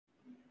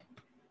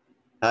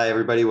Hi,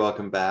 everybody.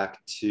 Welcome back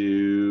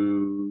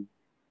to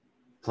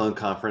Plone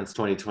Conference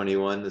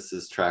 2021. This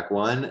is track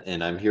one,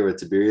 and I'm here with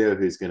Tiberiu,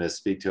 who's going to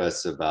speak to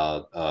us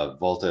about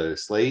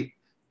volto-slate.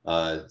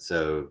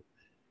 So,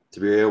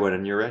 Tiberiu,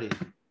 when you're ready.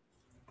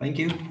 Thank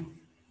you.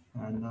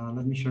 And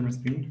let me share my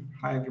screen.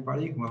 Hi,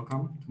 everybody.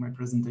 Welcome to my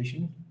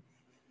presentation.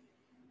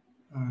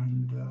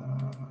 And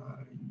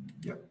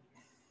yep.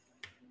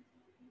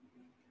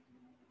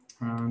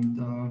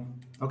 And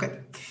okay.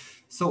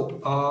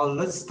 So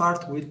let's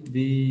start with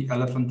the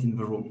elephant in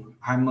the room.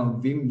 I'm a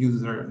Vim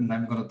user, and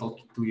I'm going to talk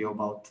to you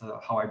about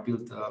how I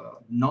built a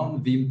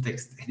non-Vim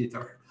text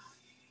editor.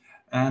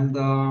 And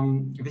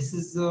this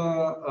is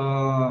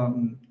a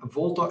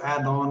Volto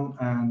add-on,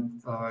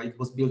 and it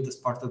was built as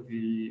part of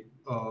the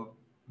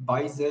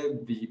BISE,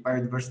 the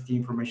Biodiversity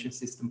Information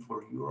System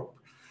for Europe.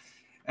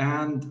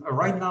 And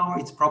right now,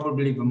 it's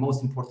probably the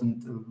most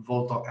important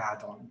Volto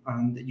add-on.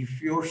 And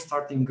if you're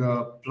starting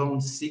a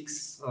Plone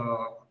 6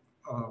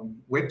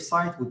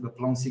 website with the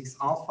Plone 6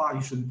 alpha,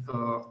 you should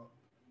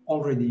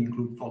already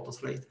include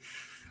volto-slate.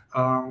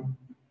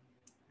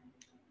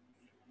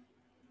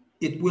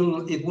 It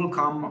will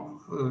come.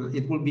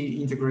 It will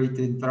be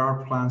integrated. There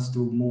are plans to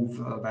move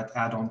that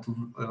add-on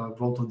to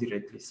Volto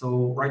directly.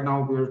 So right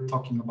now we're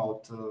talking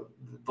about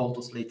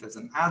volto-slate as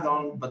an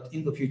add-on, but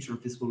in the future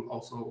this will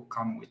also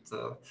come with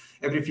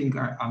everything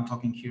I'm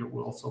talking here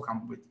will also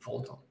come with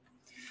Volto.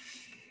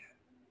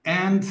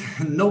 And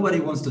nobody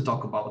wants to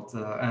talk about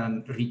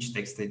a rich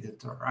text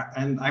editor,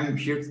 and I'm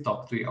here to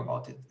talk to you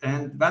about it.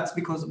 And that's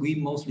because we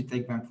mostly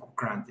take them for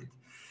granted.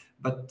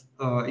 But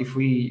if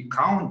we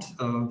count,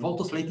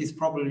 volto-slate is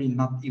probably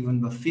not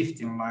even the 5th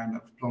in line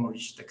of Plone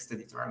rich text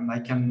editor. And I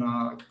can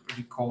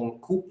recall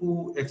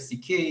Kupu,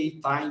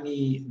 FCK,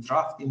 Tiny,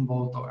 Draft in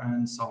Volto,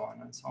 and so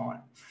on and so on.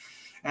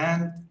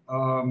 And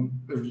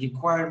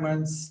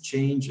requirements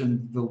change,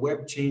 and the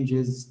web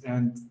changes.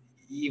 And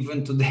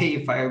even today,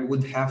 if I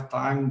would have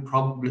time,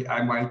 probably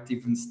I might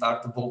even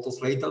start a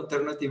volto-slate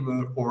alternative,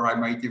 or I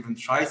might even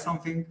try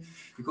something,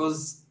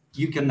 because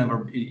you can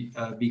never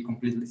be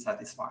completely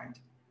satisfied.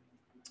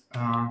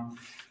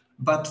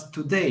 But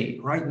today,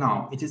 right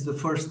now, it is the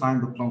first time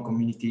the Plone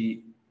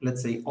community,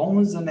 let's say,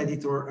 owns an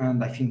editor,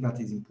 and I think that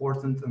is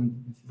important,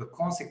 and the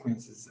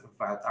consequences of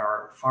that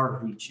are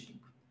far-reaching.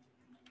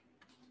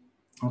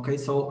 Okay,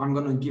 so I'm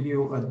going to give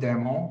you a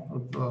demo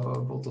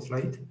of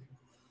volto-slate.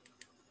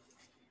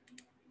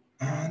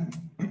 And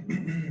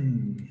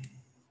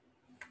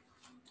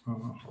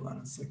hold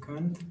on a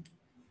second.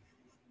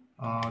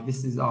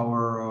 This is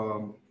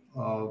our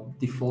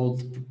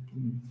default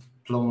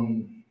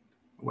Plone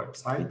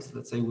website,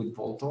 let's say with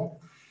Volto,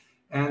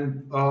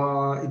 and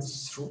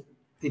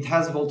it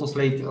has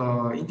volto-slate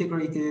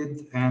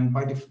integrated, and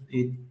by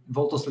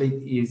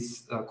volto-slate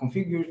is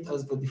configured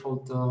as the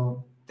default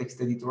text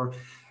editor.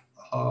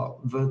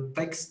 The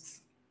text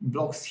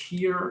blocks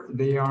here,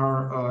 they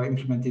are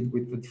implemented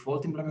with the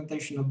default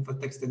implementation of the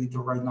text editor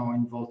right now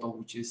in Volto,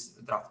 which is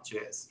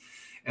draft.js.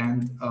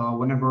 And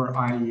whenever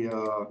I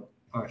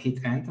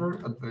hit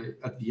enter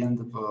at the end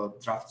of a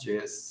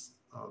draft.js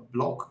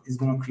block, is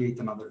going to create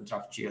another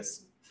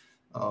draft.js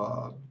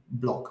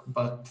block.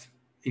 But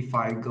if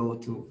I go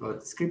to a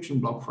description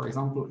block, for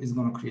example, it's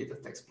going to create a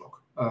text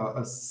block,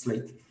 a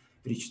slate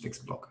rich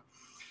text block.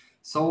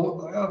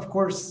 So of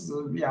course,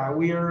 yeah,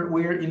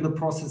 we're in the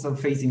process of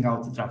phasing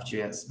out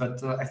draft.js,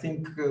 but I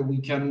think we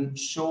can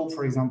show,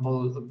 for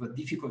example, the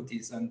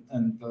difficulties and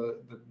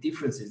the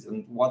differences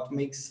and what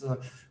makes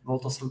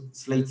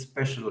volto-slate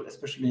special,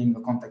 especially in the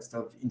context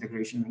of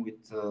integration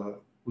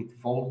with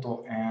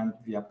Volto and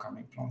the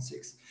upcoming Plone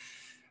 6.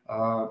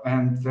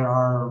 And there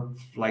are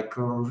like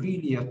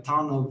really a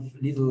ton of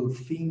little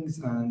things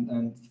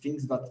and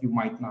things that you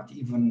might not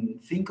even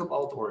think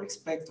about or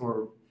expect,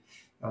 or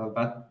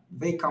but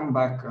they come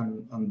back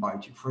and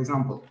bite you. For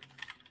example,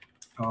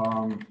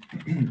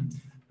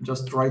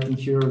 just writing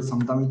here some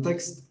dummy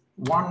text.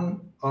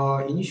 One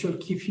initial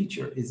key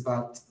feature is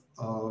that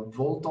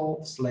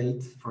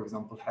volto-slate, for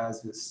example,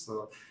 has this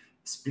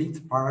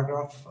split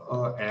paragraph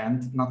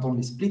and not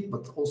only split,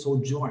 but also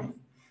join.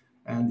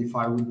 And if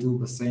I would do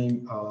the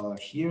same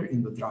here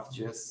in the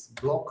draft.js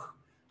block,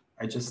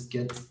 I just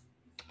get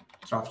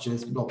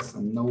draft.js blocks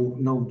and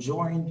no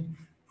join.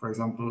 For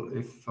example,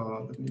 if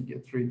let me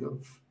get rid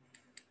of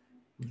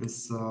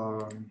this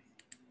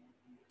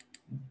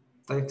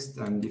text,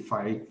 and if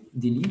I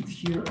delete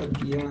here at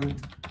the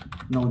end,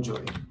 no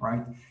join,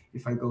 right?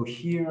 If I go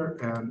here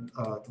and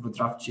to the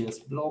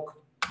draft.js block,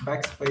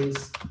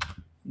 backspace,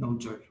 no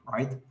join,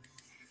 right?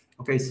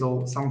 Okay,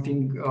 so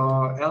something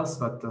else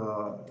that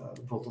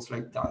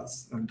volto-slate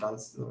does and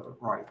does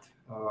right.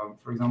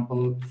 For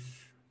example,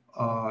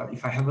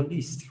 if I have a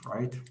list,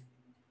 right,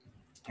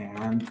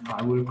 and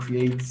I will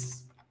create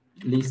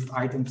list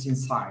items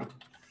inside,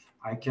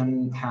 I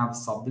can have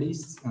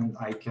sublists, and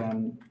I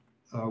can,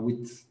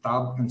 with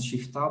tab and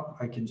shift tab,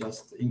 I can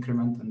just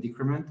increment and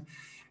decrement.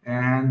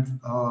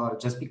 And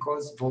just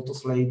because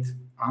volto-slate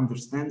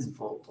understands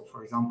Volto,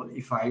 for example,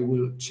 if I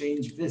will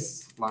change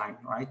this line,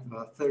 right,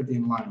 the third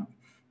in line,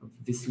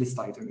 this list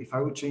item. If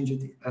I would change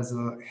it as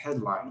a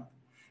headline,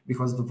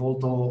 because the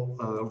Volto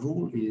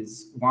rule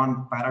is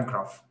 1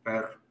 paragraph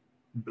per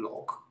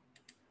block,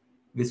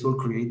 this will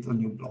create a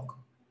new block.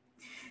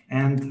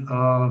 And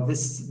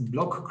this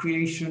block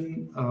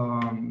creation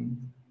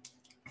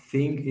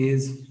thing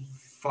is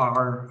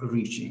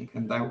far-reaching.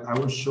 And I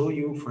will show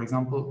you, for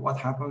example, what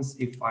happens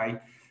if I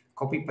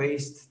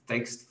copy-paste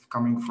text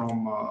coming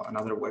from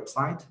another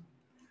website.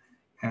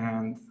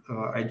 And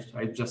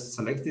I just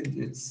selected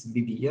it's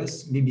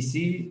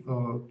BBC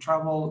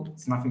travel.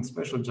 It's nothing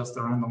special, just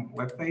a random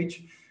web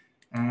page.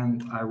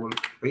 And I will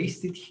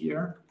paste it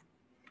here.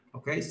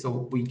 Okay,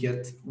 so we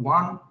get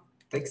 1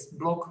 text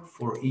block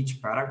for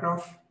each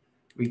paragraph.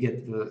 We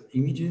get the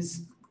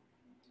images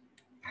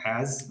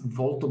as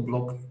Volto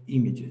block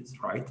images,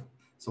 right?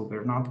 So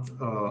they're not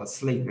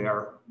slate, they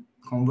are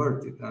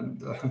converted,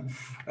 and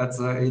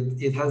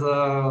it has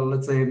a,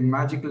 let's say,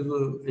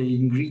 magical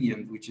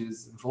ingredient, which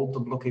is Volto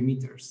block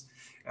emitters.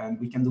 And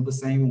we can do the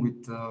same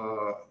with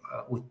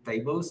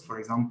tables. For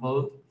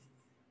example,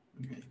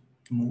 let me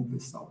move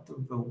this out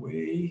of the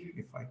way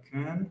if I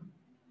can.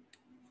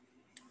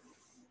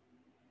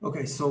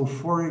 Okay, so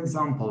for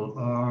example,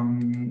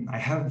 I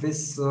have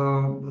this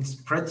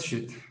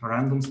spreadsheet,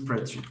 random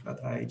spreadsheet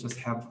that I just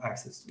have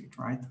access to it,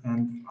 right?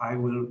 And I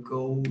will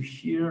go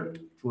here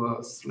to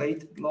a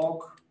slate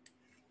block,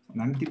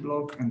 an empty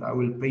block, and I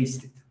will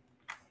paste it.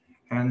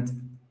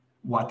 And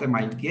what am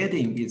I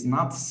getting is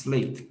not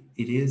slate,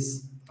 it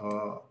is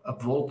a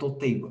Volto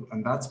table.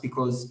 And that's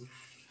because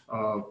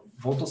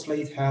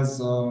volto-slate has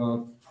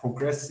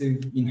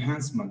progressive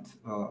enhancement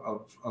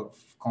of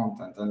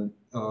content, and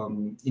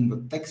in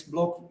the text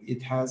block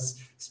it has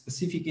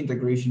specific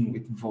integration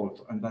with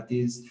Volto, and that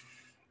is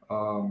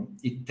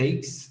it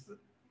takes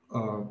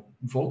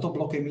Volto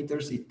block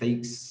emitters, it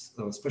takes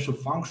special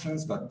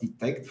functions that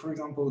detect, for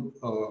example,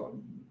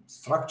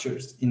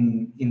 structures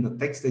in the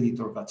text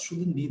editor that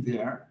shouldn't be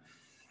there,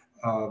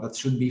 that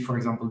should be, for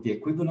example, the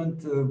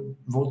equivalent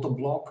Volto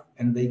block,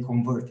 and they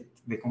convert it.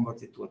 They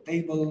convert it to a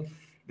table,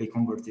 they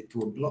convert it to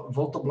a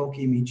Volto block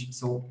image.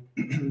 So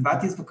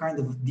that is the kind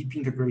of deep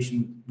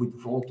integration with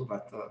Volto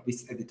that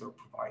this editor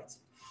provides.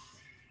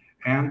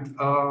 And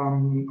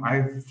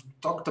I've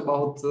talked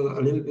about a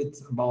little bit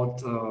about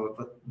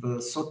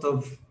the sort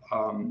of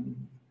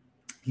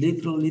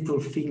little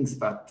things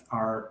that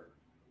are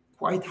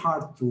quite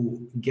hard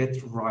to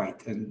get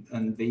right,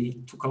 and they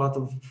took a lot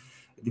of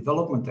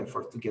development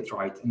effort to get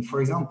right. And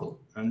for example,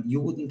 and you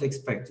wouldn't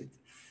expect it,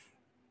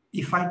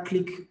 if I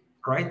click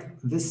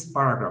this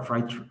paragraph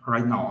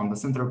right now on the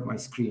center of my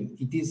screen,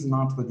 it is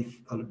not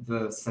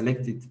the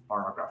selected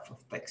paragraph of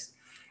text.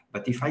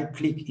 But if I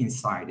click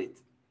inside it,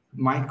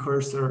 my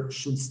cursor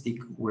should stick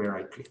where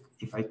I click.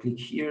 If I click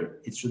here,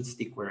 it should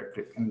stick where I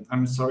click. And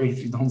I'm sorry if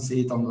you don't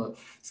see it on the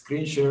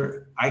screen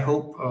share. I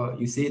hope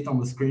you see it on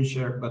the screen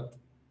share, but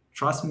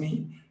trust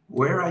me,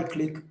 where I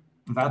click,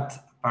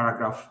 that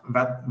paragraph,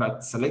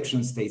 that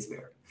selection stays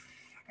there.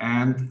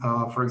 And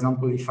for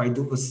example, if I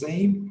do the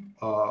same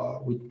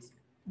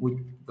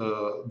with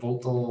the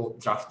Volto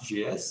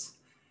draft.js,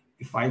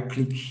 if I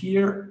click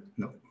here,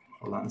 no,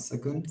 hold on a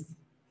second.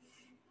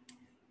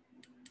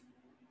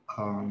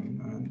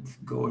 And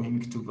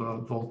going to the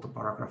Volto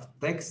paragraph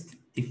text,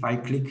 if I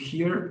click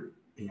here,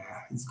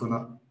 yeah, it's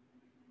gonna,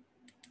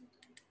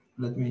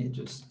 let me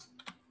just,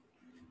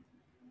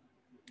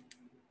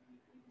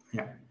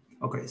 yeah.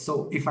 Okay,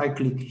 so if I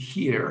click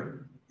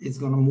here, it's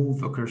gonna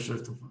move the cursor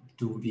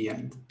to the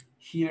end.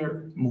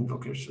 Here, move the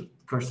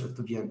cursor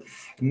to the end.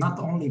 And not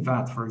only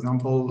that, for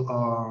example,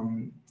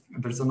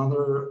 there's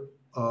another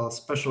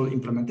special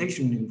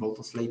implementation in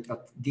volto-slate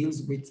that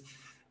deals with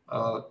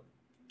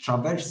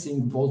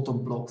traversing Volto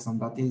blocks, and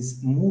that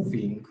is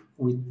moving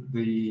with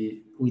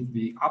the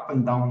up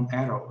and down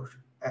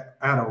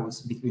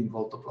arrows between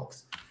Volto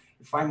blocks.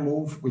 If I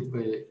move with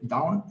the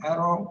down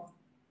arrow,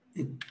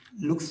 it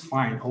looks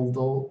fine,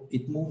 although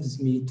it moves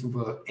me to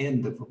the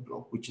end of a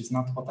block, which is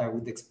not what I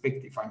would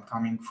expect if I'm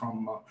coming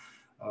from,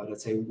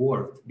 let's say,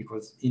 Word.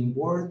 Because in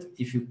Word,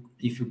 if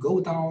you go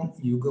down,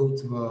 you go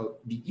to the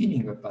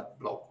beginning of that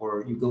block,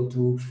 or you go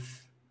to,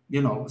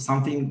 you know,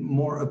 something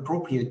more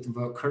appropriate to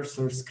the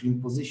cursor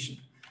screen position.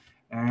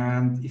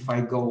 And if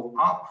I go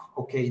up,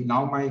 okay,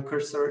 now my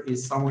cursor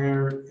is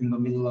somewhere in the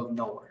middle of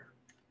nowhere.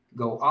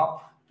 Go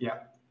up, yeah,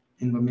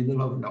 in the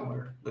middle of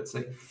nowhere, let's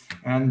say.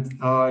 And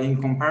in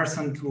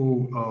comparison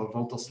to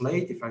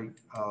volto-slate, if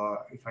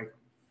I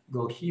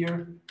go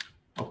here,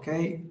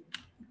 okay,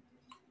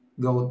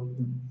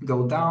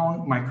 go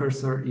down, my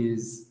cursor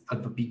is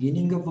at the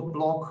beginning of a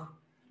block,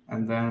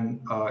 and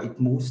then it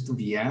moves to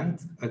the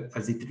end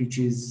as it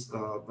reaches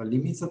the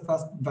limits of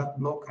that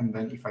block. And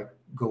then if I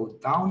go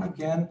down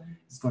again,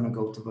 it's going to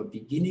go to the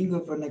beginning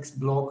of the next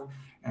block.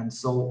 And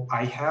so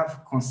I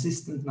have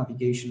consistent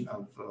navigation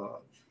of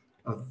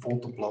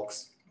Volto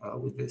blocks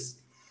with this.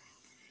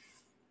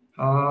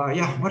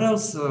 Yeah, what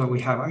else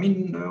we have? I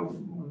mean,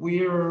 we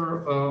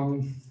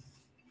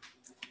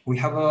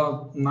have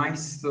a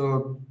nice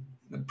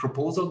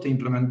proposal to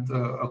implement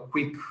a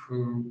quick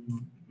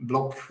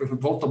block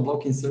volto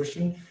block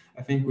insertion,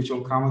 I think, which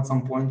will come at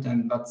some point,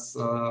 and that's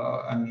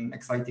an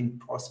exciting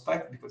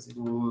prospect because it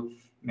will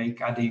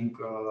make adding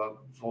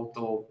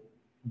volto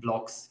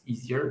blocks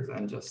easier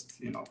than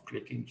just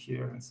clicking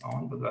here and so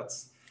on. But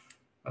that's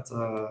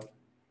a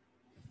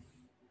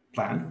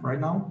plan right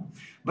now.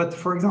 But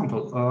for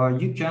example,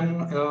 you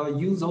can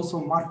use also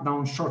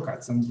markdown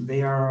shortcuts, and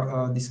they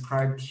are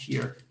described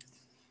here.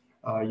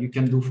 You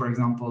can do, for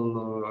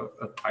example,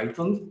 a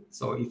title.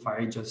 So if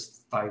I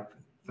just type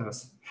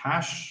this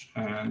hash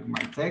and my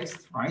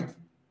text, right?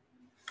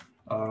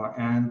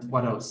 And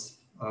what else?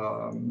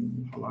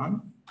 Hold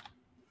on.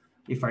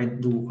 If I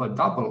do a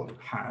double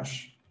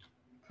hash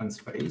and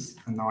space,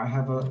 and now I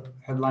have a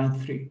headline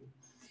 3.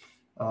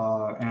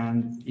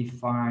 And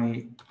if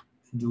I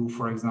do,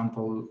 for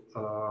example,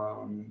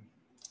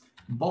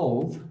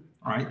 bold,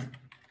 right?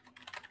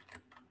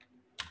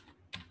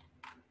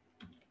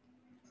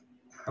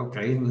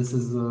 Okay, this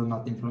is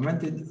not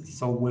implemented,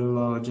 so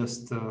we'll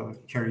just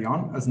carry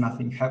on as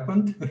nothing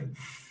happened.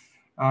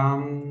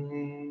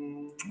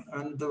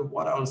 And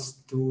what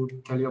else to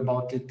tell you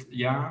about it?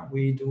 Yeah,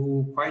 we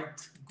do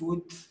quite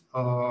good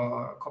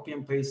copy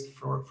and paste,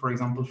 for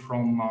example,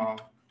 from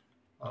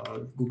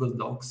Google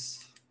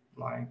Docs,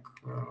 like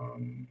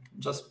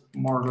just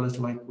more or less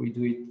like we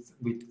do it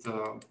with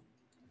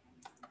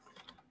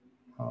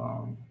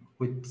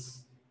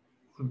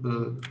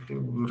the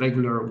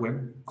regular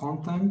web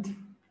content.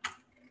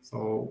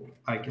 So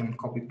I can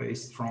copy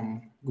paste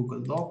from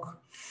Google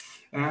Doc.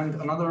 And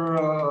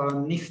another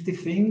nifty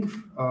thing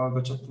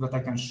that I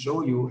can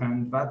show you,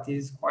 and that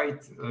is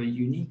quite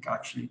unique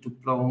actually to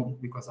Plone,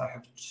 because I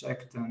have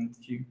checked and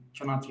you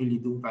cannot really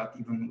do that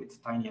even with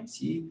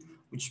TinyMC,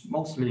 which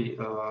mostly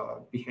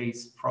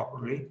behaves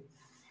properly.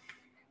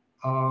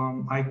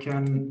 I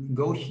can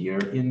go here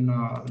in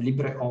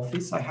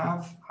LibreOffice I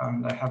have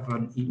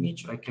an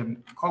image, I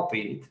can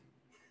copy it,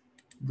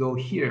 go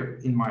here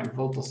in my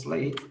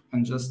volto-slate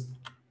and just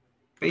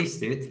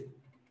paste it,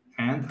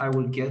 and I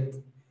will get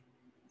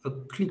a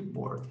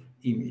clipboard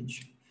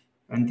image,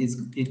 and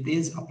it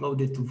is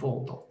uploaded to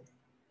Volto.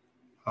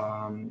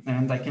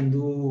 And I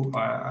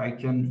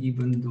can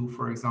even do,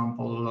 for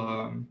example,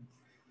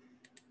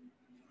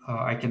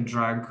 I can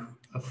drag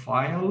a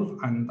file,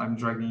 and I'm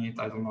dragging it.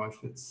 I don't know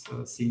if it's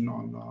seen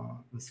on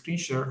the screen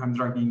share. I'm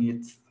dragging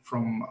it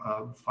from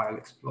File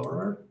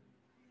Explorer,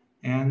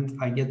 and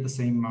I get the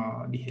same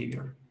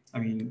behavior. I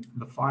mean,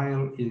 the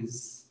file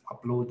is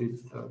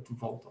uploaded to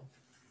Volto.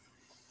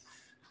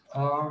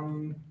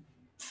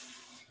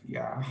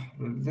 Yeah,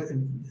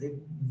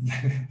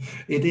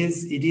 it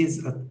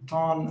is a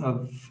ton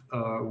of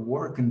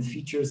work and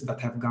features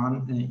that have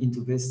gone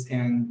into this,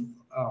 and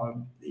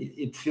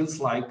it feels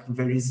like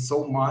there is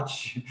so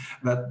much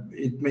that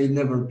it may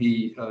never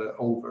be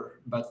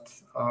over. But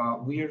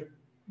we're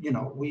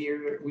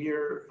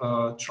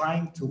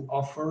trying to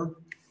offer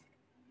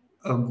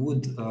a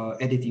good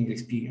editing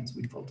experience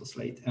with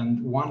volto-slate,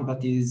 and one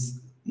that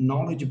is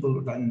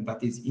knowledgeable and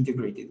that is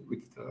integrated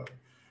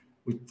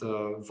with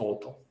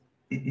Volto.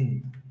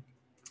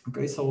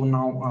 Okay, so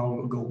now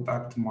I'll go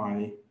back to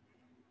my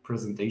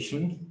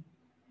presentation.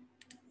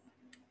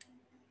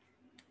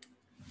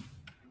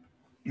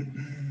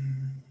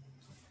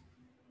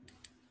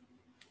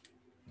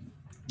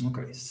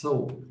 Okay,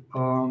 so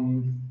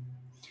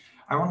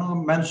I want to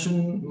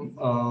mention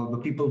the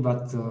people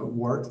that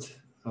worked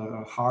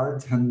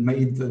hard and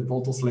made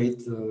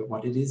volto-slate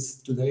what it is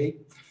today.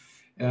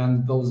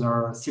 And those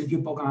are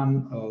Silviu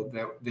Bogan,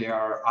 they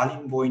are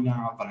Alin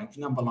Voina,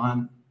 Valentina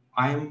Balan.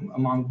 I'm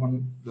among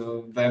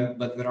them,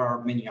 but there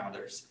are many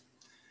others.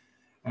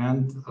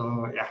 And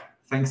yeah,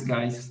 thanks,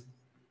 guys.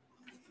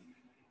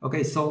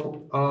 Okay,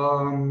 so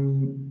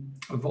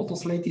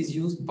volto-slate is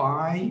used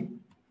by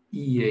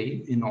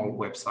EA in all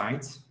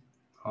websites.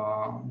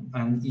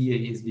 And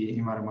EA is the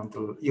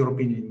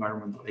European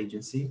Environmental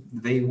Agency.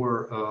 They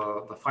were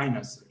the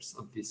financiers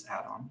of this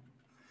add-on.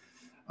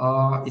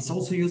 It's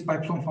also used by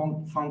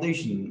Plone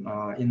Foundation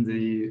in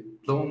the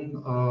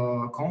Plone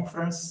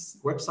conference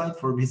website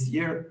for this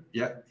year.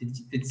 Yeah,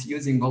 it's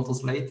using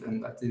volto-slate,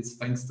 and that is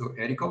thanks to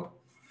Eriko.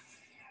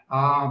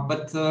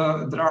 But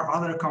there are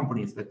other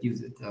companies that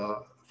use it.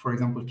 For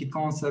example, Kit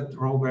Concept,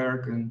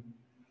 Roberg, and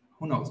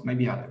who knows,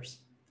 maybe others.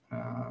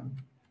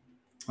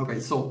 Okay,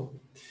 so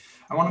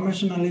I want to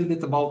mention a little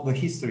bit about the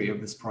history of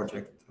this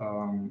project.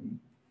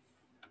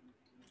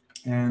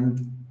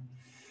 And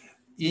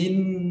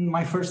in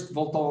my first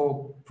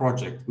Volto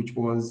project, which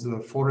was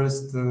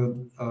Forest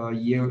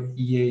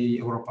EA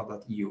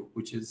Europa.eu,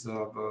 which is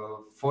the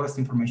Forest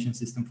Information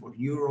System for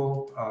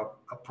Europe,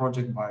 a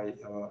project by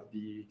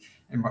the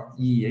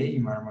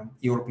EEA,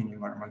 European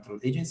Environmental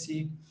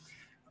Agency,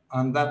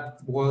 and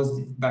that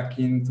was back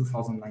in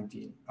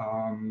 2019.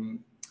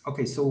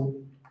 Okay, so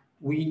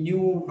we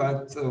knew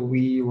that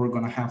we were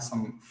going to have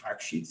some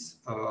fact sheets,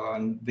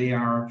 and they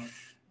are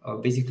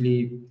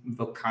basically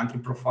the country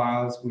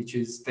profiles, which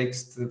is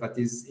text that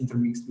is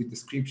intermixed with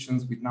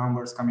descriptions, with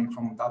numbers coming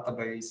from a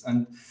database.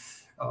 And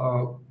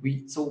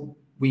so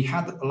we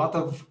had a lot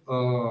of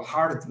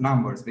hard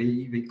numbers.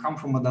 They come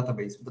from a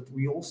database, but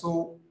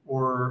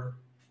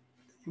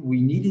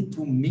we needed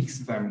to mix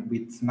them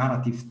with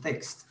narrative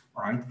text,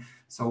 right?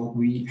 So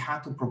we had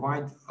to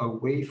provide a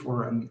way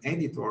for an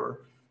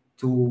editor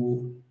to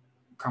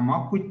come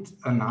up with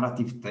a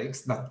narrative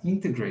text that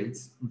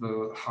integrates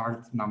the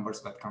hard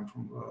numbers that come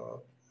from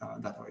the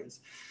database.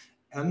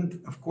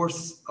 And of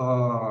course,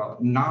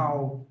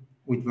 now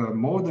with the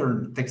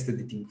modern text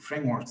editing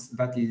frameworks,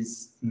 that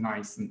is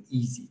nice and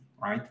easy,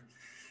 right?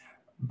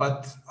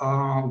 But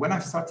when I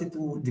started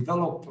to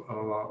develop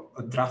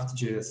a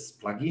Draft.js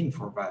plugin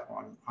for that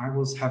one, I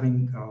was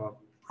having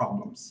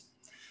problems,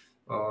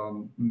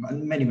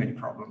 many, many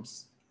problems.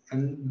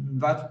 And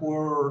that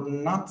were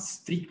not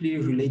strictly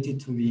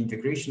related to the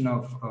integration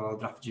of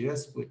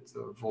Draft.js with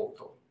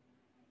Volto.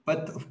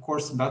 But of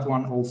course, that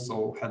one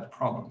also had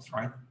problems,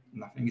 right?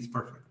 Nothing is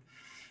perfect.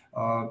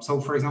 So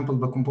for example,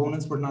 the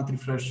components were not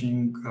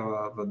refreshing,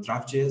 the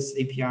Draft.js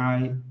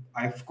API,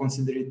 I've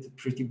considered it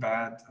pretty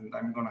bad, and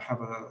I'm going to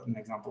have an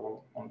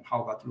example on how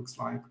that looks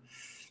like.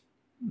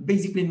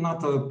 Basically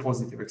not a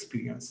positive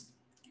experience.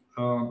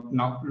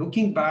 Now,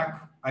 looking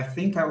back, I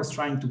think I was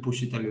trying to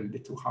push it a little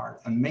bit too hard.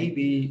 And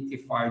maybe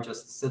if I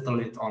just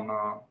settled on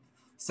a,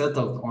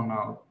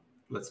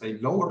 let's say,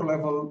 lower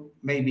level,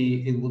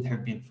 maybe it would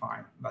have been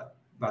fine, but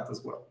that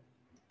as well.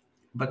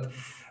 But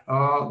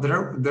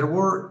there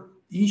were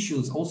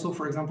issues also,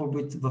 for example,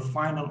 with the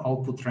final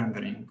output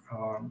rendering.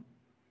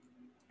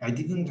 I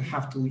didn't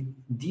have to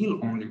deal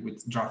only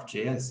with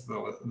Draft.js,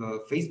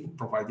 the Facebook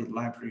provided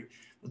library,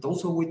 but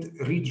also with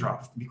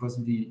redraft,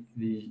 because the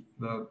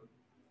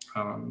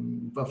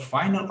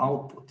final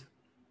output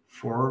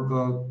for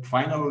the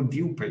final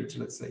view page,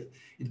 let's say,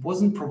 it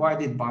wasn't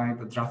provided by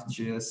the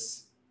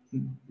Draft.js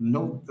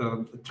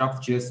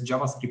Draft.js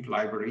JavaScript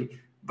library,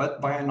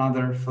 but by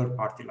another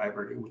third-party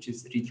library, which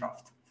is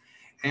redraft.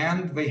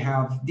 And they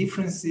have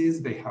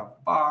differences, they have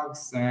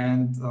bugs,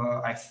 and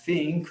I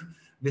think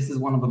this is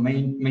one of the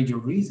major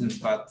reasons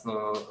that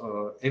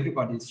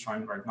everybody is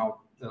trying right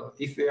now.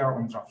 If they are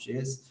on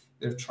Draft.js,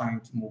 they're trying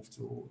to move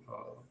to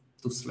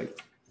Slate.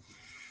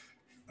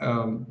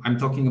 I'm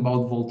talking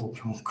about Volto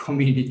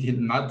community,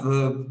 not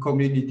the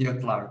community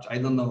at large. I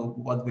don't know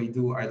what they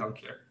do. I don't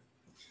care.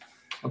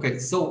 Okay,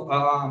 so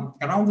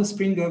around the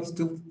spring of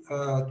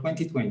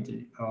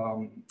 2020,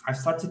 I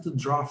started to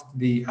draft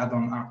the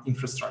add-on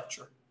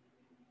infrastructure.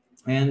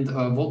 And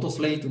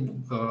volto-slate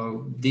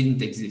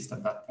didn't exist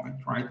at that point,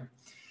 right?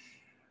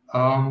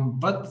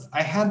 But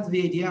I had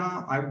the idea,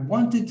 I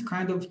wanted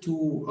kind of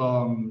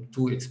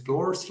to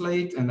explore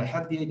Slate, and I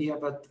had the idea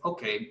that,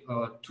 okay,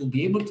 to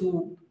be able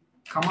to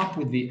come up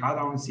with the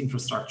add-ons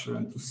infrastructure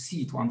and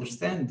to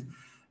understand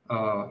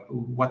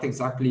what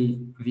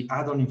exactly the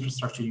add-on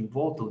infrastructure in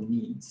Volto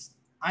needs,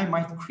 I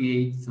might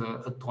create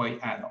a toy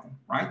add-on,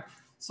 right?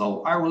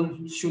 So I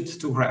will shoot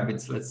two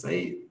rabbits, let's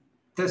say,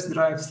 test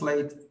drive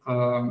Slate,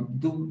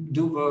 do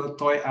the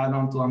toy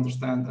add-on to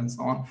understand, and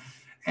so on.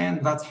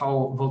 And that's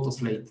how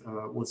volto-slate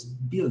was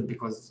built,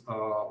 because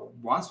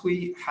once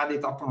we had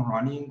it up and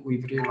running, we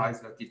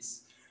realized that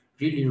it's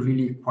really,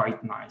 really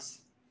quite nice.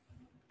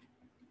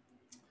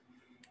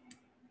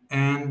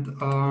 And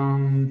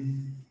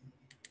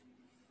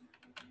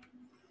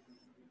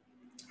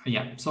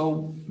yeah,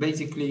 so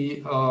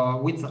basically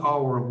with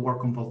our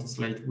work on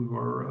volto-slate, we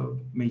were a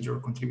major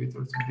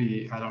contributor to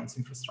the add-ons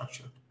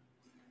infrastructure.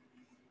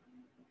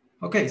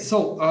 Okay,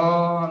 so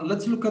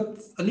let's look at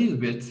a little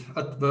bit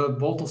at the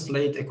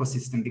volto-slate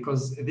ecosystem,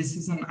 because this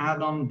is an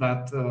add-on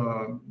that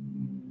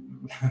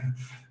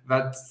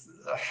that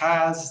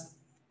has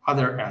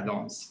other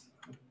add-ons,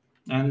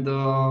 and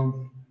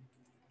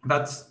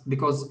that's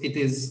because it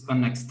is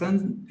an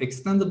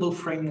extendable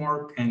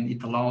framework, and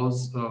it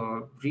allows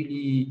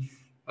really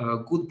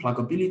good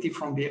pluggability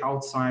from the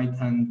outside,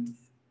 and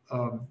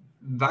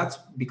that's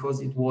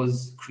because it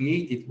was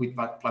created with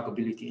that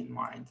pluggability in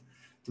mind,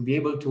 to be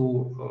able to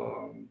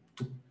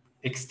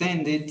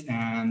extend it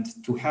and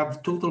to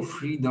have total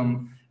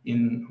freedom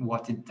in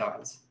what it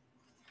does.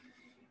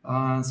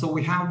 So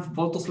we have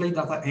volto-slate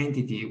data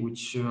entity,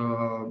 which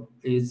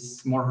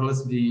is more or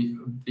less the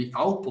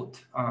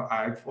output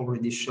I've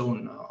already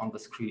shown on the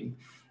screen.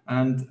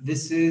 And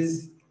this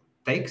is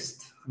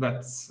text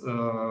that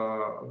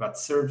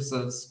serves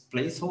as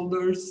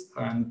placeholders,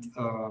 and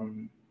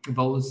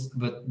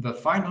the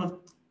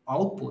final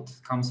output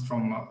comes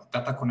from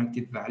data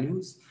connected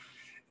values.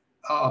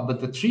 But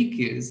the trick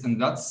is, and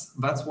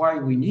that's why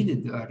we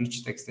needed a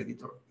rich text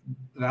editor,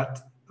 that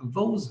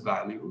those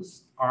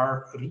values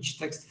are rich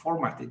text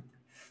formatted.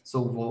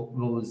 So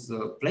those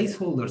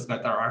placeholders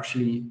that are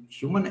actually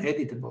human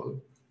editable,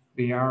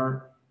 they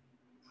are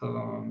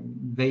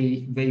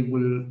they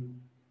will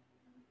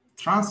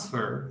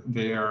transfer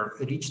their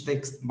rich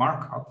text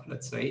markup,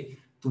 let's say,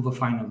 to the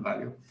final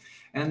value.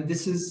 And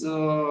this is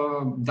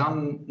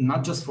done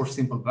not just for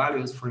simple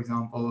values, for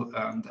example,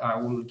 and I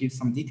will give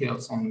some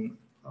details on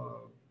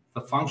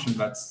the function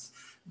that's,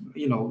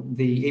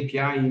 the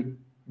API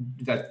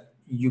that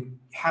you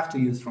have to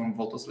use from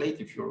volto-slate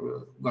if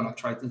you're going to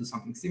try to do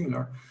something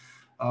similar.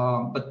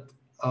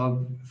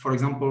 For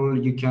example,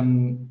 you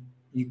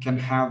can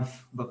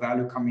have the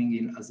value coming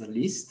in as a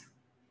list,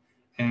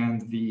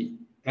 and the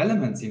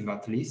elements in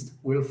that list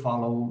will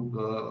follow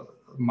the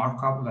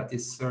markup that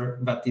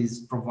is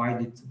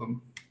provided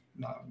to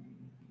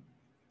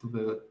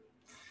the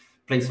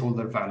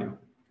placeholder value.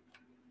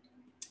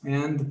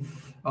 And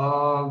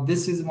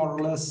this is more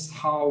or less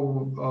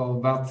how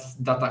that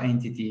data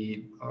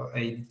entity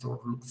editor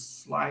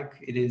looks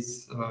like. It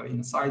is in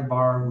a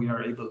sidebar. We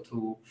are able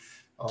to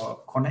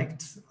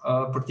connect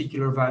a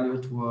particular value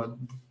to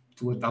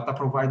a data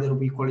provider,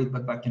 we call it,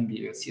 but that can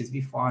be a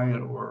CSV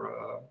file or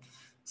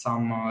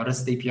some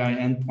REST API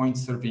endpoint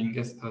serving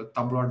as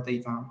tabular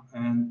data,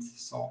 and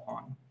so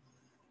on.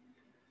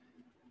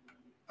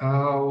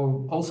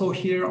 Also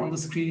here on the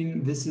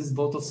screen, this is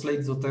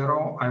volto-slate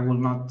Zotero. I will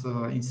not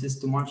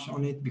insist too much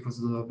on it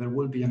because there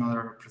will be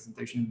another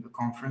presentation in the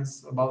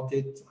conference about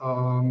it.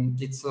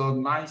 It's a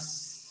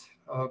nice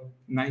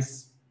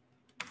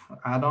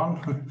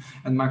add-on,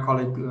 and my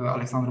colleague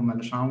Alexandru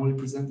Meleșan will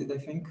present it, I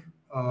think.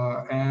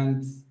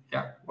 And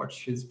yeah,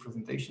 watch his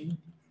presentation.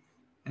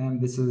 And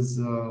this is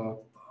a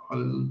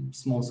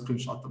small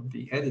screenshot of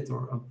the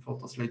editor of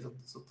volto-slate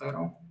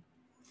Zotero.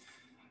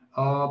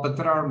 But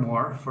there are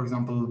more. For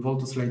example,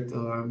 volto-slate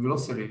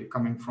glossary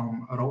coming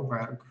from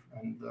Roberg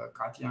and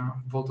Katya.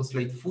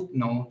 Volto-slate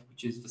footnote,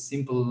 which is the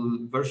simple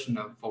version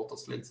of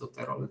volto-slate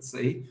Zotero, let's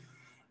say,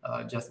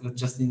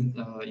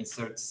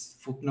 inserts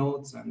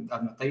footnotes and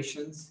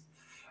annotations.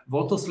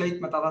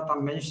 Volto-slate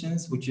metadata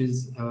mentions, which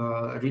is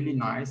really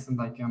nice, and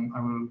I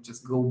will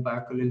just go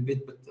back a little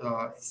bit.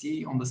 But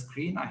see on the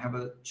screen, I have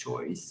a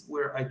choice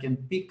where I can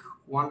pick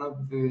one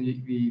of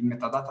the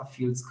metadata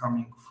fields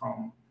coming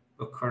from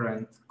the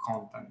current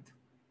content.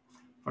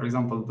 For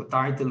example, the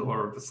title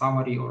or the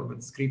summary or the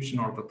description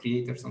or the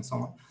creators and so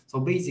on. So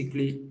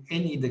basically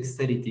any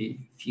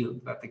dexterity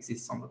field that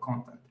exists on the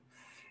content.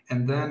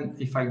 And then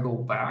if I go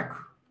back,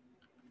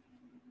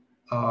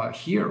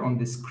 here on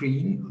the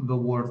screen, the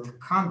word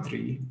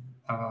country,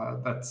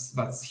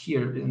 that's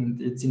here, and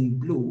it's in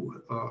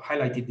blue,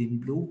 highlighted in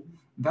blue.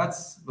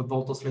 That's the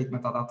volto-slate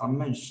metadata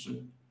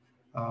mention.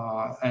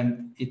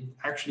 And it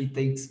actually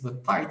takes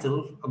the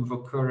title of the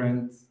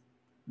current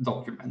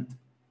document.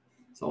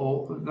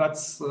 So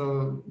that's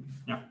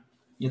yeah,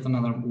 yet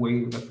another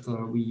way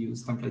that we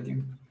use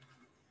templating.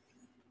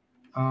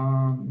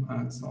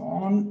 And so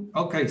on.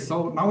 Okay,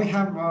 so now we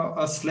have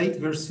a Slate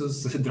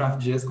versus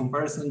Draft.js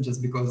comparison,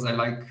 just because I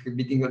like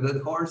beating a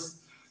dead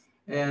horse.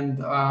 And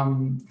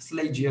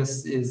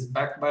Slate.js is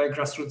backed by a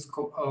grassroots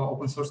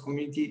open source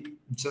community,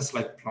 just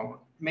like Plone.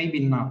 Maybe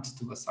not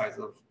to the size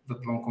of the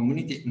Plone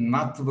community,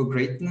 not to the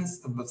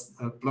greatness of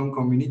the Plone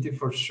community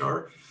for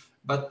sure,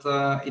 but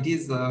it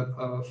is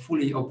a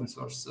fully open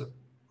source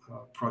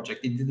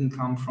project. It didn't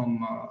come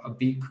from a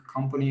big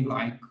company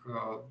like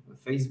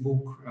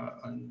Facebook,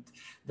 and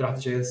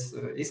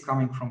Draft.js is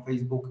coming from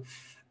Facebook.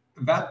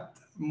 That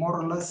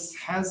more or less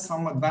has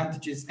some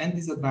advantages and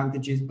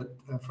disadvantages, but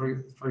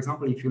for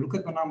example, if you look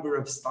at the number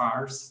of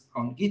stars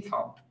on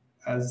GitHub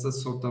as a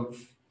sort of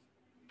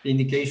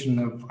indication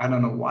of I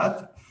don't know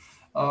what,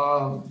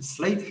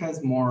 Slate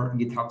has more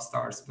GitHub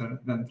stars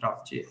than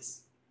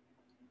Draft.js.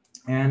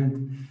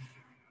 And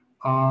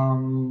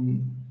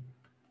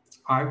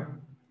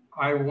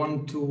I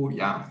want to,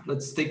 yeah,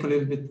 let's take a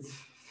little bit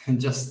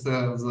just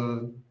as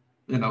a,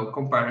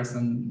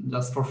 comparison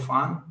just for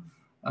fun.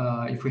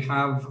 If we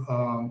have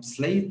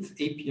Slate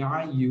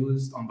API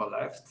used on the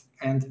left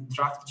and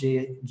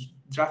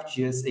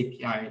Draft.js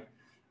API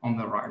on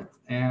the right,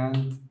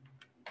 and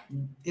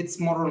it's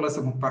more or less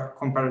a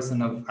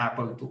comparison of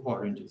apple to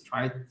oranges,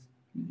 right?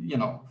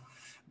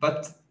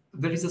 But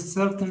there is a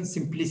certain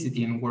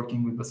simplicity in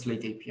working with the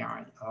Slate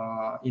API.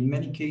 In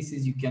many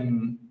cases, you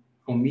can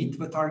omit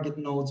the target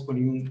nodes when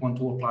you want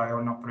to apply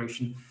an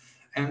operation,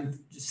 and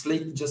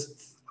Slate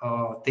just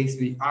takes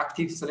the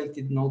active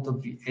selected node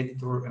of the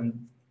editor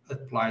and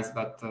applies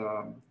that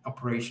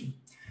operation.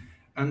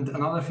 And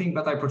another thing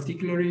that I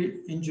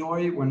particularly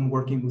enjoy when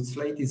working with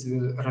Slate is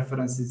the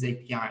references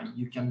API.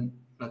 You can,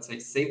 let's say,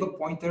 save a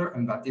pointer,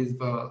 and that is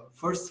the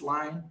first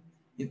line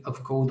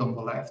of code on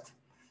the left.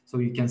 So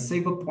you can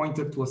save a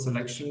pointer to a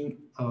selection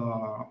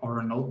or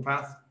a node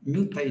path,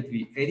 mutate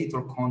the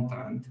editor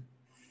content,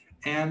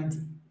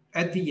 and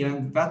at the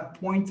end, that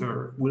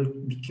pointer will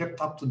be kept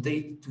up to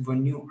date to the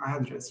new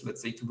address,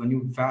 let's say, to the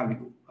new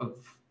value of,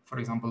 for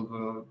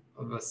example,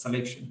 the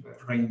selection, the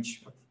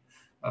range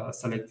of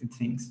selected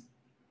things.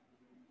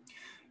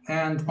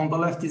 And on the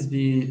left is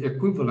the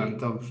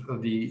equivalent of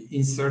the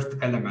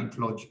insert element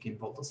logic in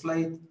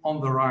volto-slate. On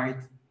the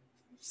right,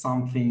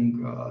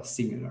 something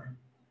similar,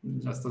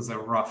 just as a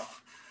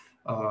rough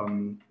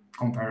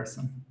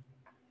comparison.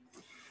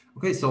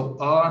 Okay, so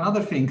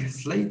another thing,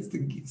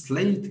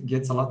 Slate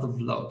gets a lot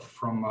of love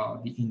from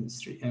the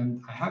industry.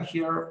 And I have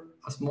here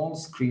a small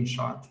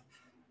screenshot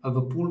of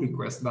a pull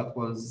request that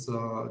was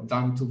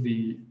done to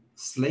the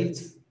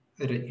Slate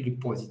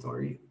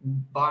repository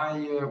by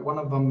one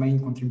of the main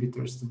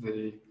contributors to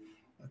the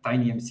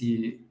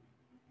TinyMC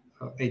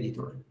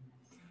editor.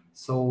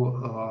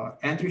 So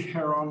Andrew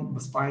Heron,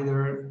 the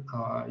spider,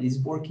 is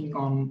working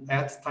on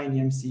at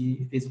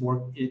TinyMC.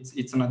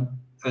 It's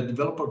a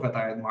developer that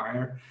I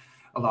admire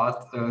a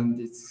lot, and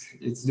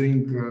it's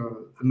doing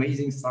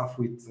amazing stuff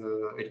with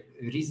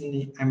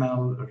reasoning,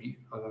 ML,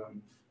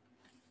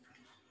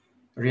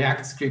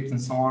 React script, and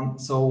so on.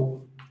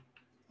 So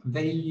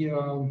they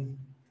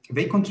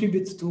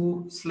contribute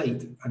to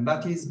Slate, and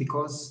that is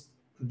because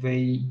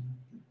they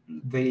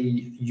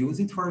use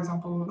it, for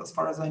example, as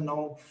far as I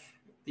know,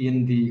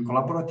 in the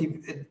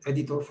collaborative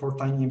editor for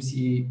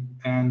TinyMC,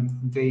 and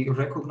they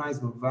recognize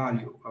the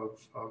value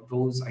of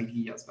those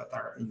ideas that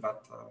are in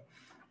that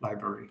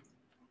library.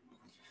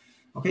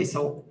 Okay,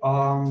 so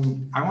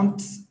I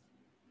want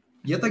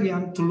yet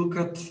again to look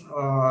at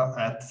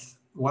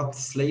what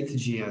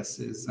Slate.js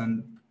is,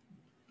 and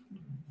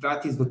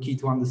that is the key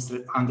to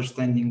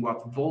understanding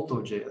what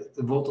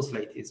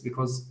volto-slate is,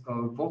 because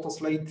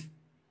volto-slate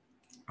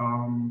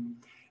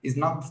is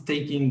not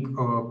taking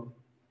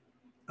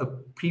a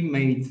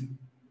pre-made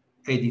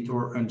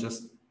editor and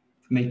just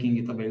making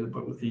it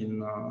available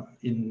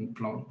in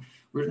Plone.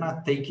 We're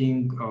not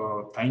taking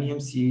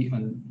TinyMC,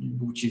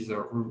 which is a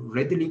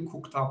readily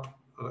cooked up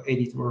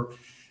editor,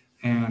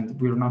 and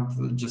we're not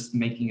just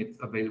making it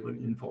available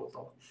in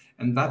Volto.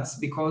 And that's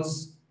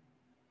because,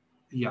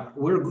 yeah,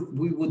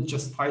 we would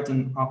just fight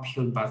an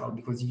uphill battle,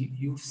 because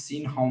you've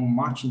seen how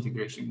much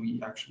integration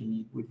we actually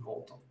need with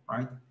Volto,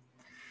 right?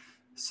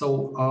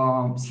 So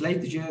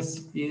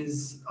Slate.js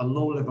is a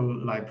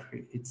low-level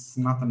library. It's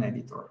not an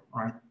editor,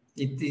 right?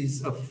 It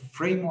is a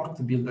framework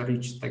to build a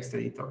rich text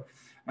editor.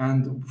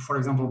 And for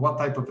example, what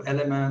type of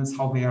elements,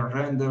 how they are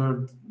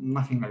rendered,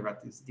 nothing like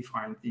that is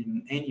defined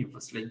in any of the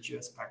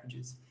Slate.js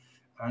packages.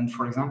 And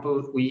for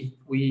example,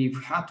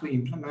 we've had to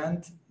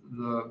implement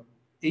the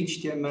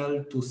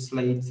HTML to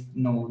Slate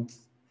node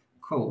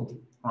code,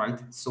 right?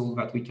 So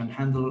that we can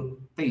handle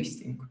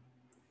pasting.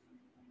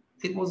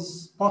 It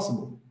was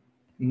possible.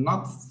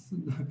 Not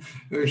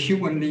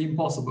humanly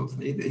impossible.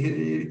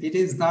 It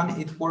is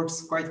done. It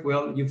works quite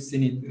well. You've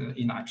seen it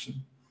in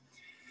action.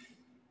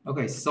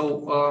 Okay,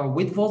 so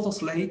with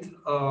volto-slate,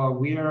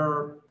 we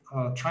are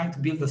trying to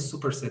build a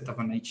superset of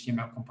an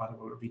HTML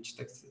compatible rich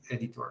text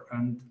editor.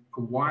 And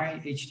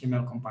why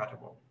HTML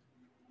compatible?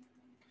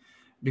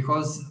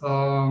 Because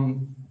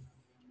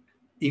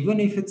even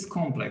if it's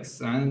complex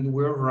and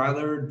we'll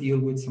rather deal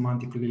with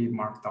semantically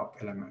marked up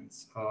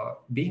elements,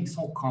 being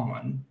so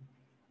common,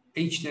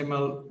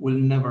 HTML will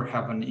never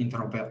have an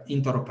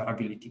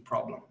interoperability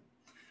problem.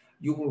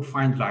 You will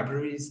find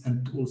libraries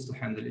and tools to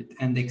handle it.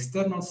 And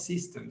external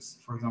systems,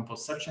 for example,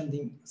 search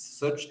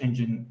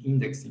engine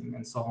indexing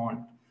and so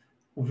on,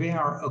 they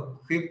are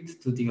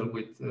equipped to deal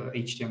with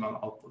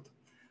HTML output.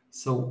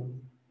 So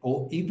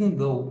even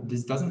though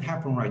this doesn't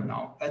happen right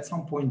now, at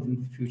some point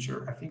in the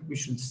future, I think we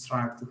should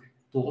strive to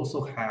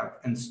also have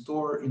and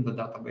store in the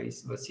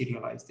database the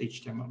serialized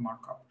HTML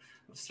markup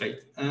of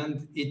Slate.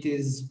 And it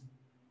is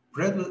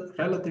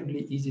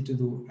relatively easy to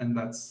do, and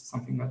that's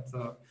something that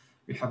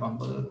we have on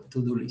the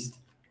to-do list.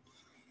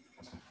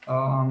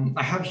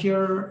 I have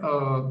here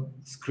a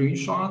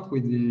screenshot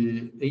with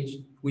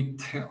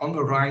on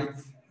the right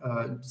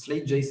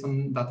Slate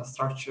JSON data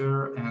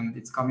structure, and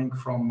it's coming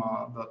from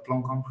the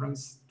Plone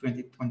Conference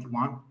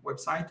 2021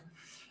 website.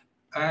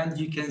 And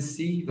you can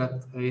see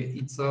that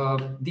it's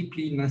a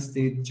deeply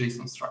nested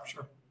JSON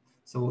structure.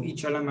 So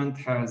each element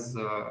has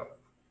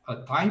a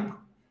type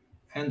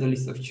and a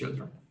list of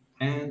children,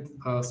 and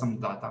some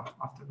data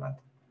after that.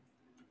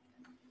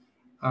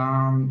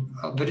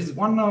 There is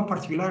one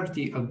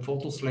particularity of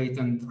volto-slate,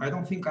 and I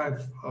don't think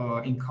I've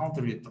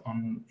encountered it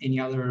on any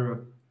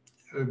other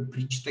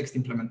rich text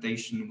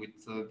implementation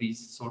with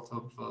these sort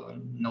of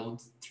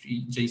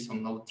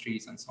JSON node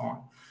trees and so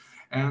on.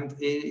 And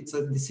it's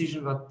a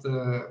decision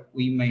that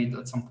we made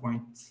at some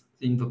point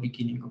in the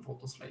beginning of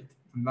volto-slate,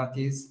 and that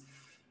is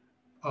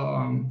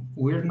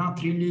we're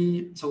not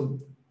really so.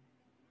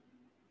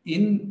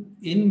 In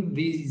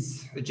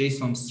these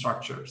JSON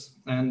structures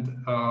and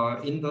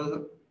in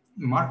the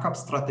markup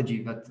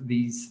strategy that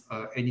these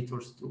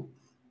editors do,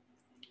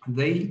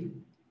 they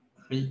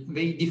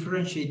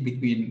differentiate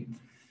between,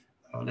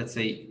 let's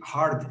say,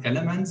 hard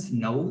elements,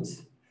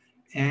 nodes,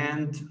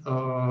 and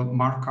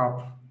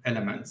markup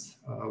elements,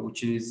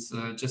 which is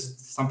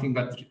just something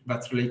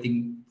that's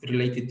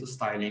related to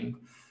styling,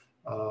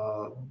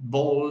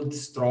 bold,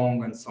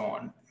 strong, and so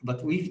on.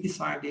 But we've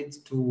decided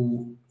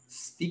to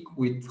stick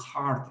with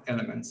hard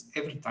elements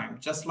every time,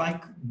 just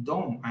like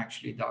DOM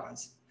actually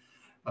does,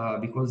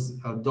 because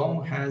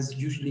DOM has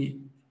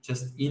usually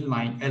just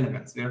inline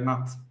elements. They're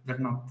not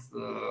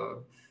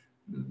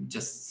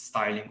just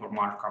styling or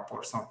markup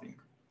or something,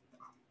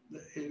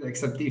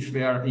 except if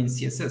they are in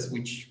CSS,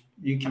 which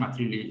you cannot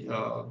really,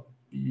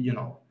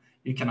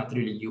 you cannot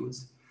really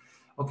use.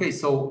 Okay,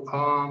 so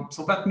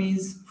so that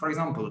means, for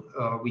example,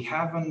 we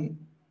have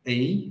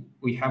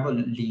we have a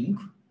link,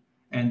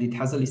 and it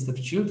has a list of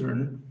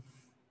children.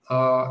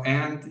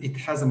 And it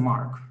has a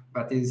mark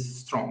that is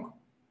strong,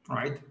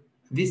 right?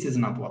 This is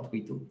not what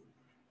we do.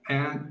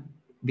 And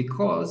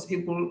because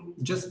it will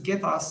just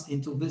get us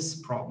into this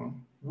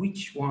problem.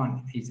 Which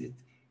one is it?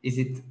 Is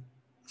it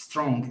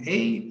strong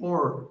A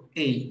or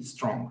A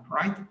strong,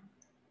 right?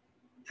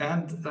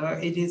 And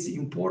it is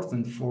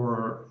important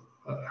for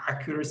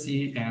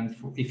accuracy, and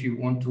for if you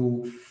want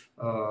to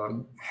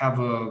have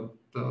a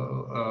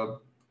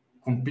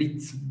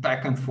complete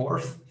back and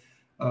forth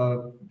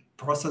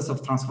process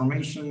of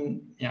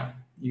transformation, yeah,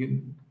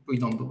 we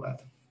don't do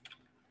that.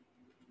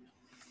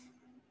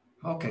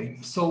 Okay,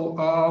 so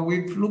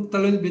we've looked a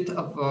little bit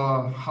of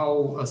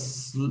how a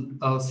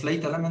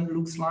slate element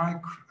looks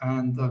like,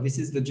 and this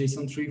is the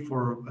JSON tree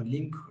for a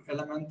link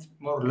element,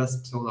 more or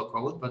less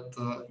pseudocode, but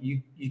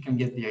you can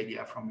get the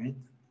idea from it.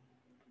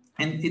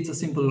 And it's a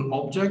simple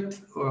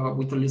object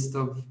with a list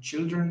of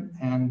children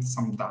and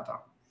some data.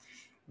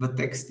 The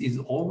text is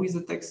always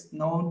a text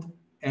node,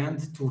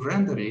 and to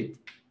render it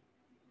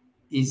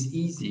is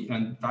easy,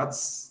 and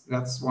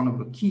that's one of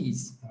the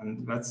keys,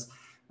 and that's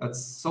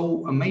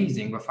so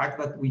amazing, the fact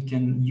that we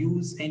can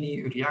use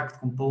any React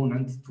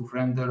component to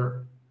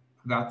render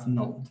that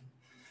node.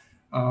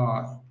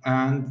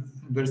 And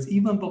there's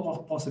even the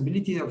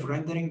possibility of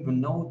rendering the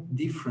node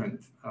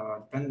different,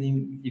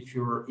 depending if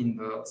you're in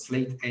the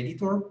Slate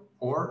editor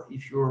or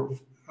if you're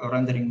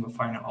rendering the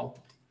final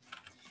output.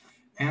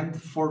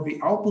 And for the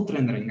output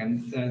rendering,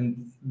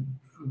 and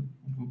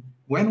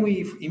when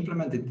we've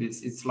implemented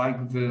this, it's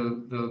like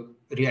the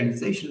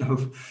realization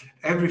of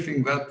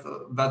everything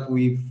that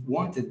we've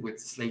wanted with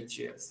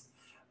Slate.js.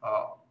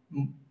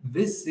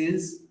 This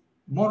is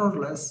more or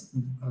less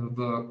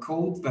the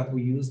code that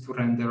we use to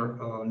render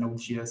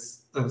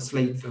Node.js,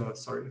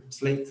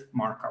 Slate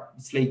markup,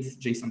 Slate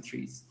JSON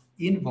trees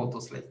in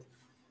volto-slate.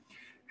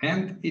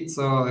 And it's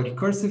a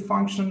recursive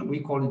function. We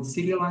call it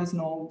serialized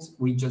nodes.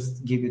 We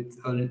just give it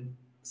a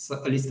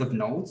list of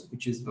nodes,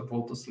 which is the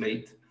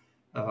volto-slate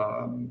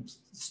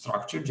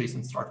structure,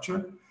 JSON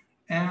structure,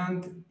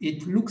 and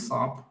it looks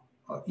up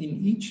in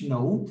each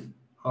node.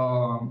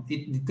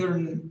 It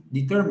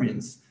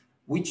determines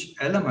which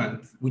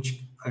element,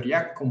 which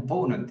React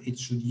component it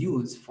should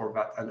use for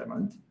that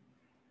element,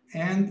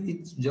 and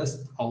it's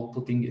just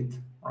outputting it,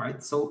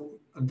 right? So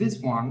this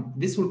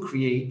will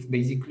create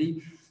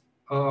basically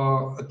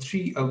a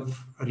tree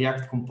of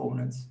React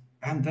components,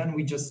 and then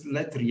we just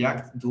let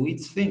React do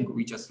its thing.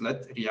 We just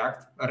let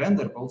React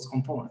render those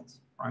components,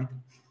 right?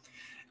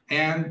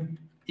 And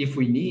if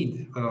we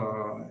need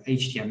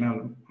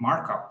HTML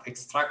markup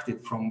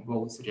extracted from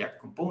those React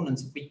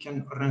components, we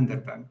can render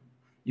them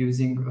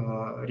using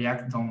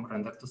React DOM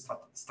render to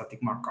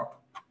static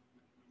markup.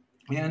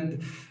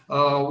 And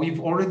we've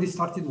already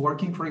started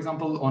working, for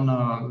example, on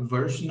a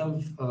version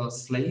of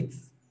Slate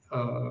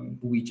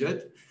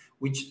widget,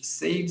 which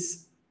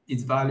saves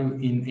its value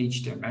in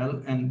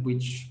HTML and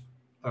which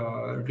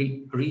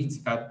reads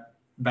back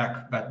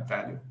that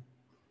value.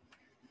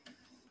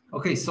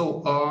 Okay,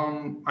 so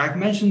I've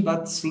mentioned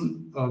that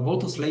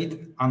volto-slate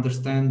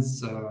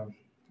understands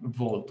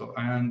Volto,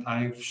 and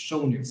I've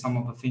shown you some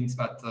of the things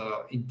that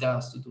it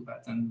does to do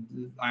that. And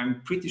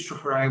I'm pretty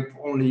sure I've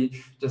only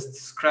just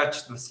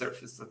scratched the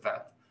surface of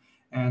that.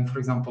 And for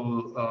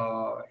example,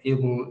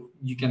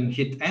 you can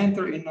hit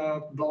enter in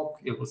a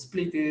block, it will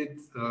split it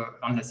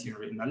unless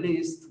you're in a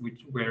list,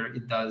 where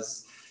it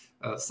does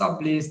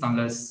sublist,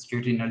 unless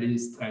you're in a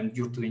list and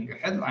you're doing a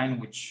headline,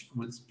 which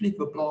will split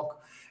the block.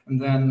 And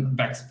then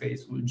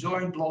backspace will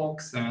join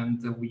blocks,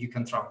 and you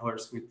can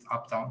traverse with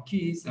up-down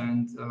keys,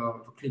 and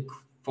click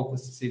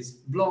focuses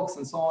blocks,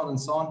 and so on and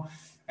so on.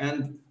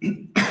 And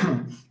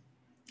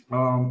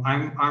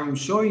I'm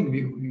showing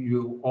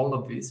you all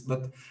of this,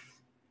 but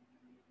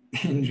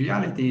in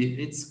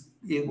reality,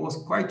 it was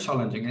quite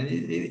challenging, and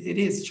it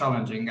is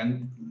challenging,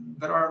 and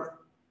there are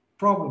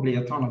probably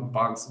a ton of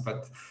bugs,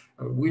 but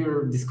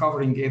we're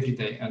discovering every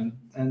day,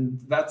 and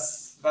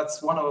that's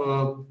one of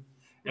the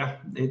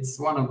it's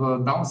one of the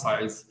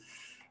downsides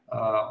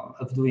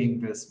of doing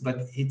this,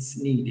 but it's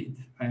needed.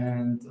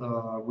 And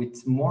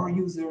with more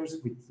users,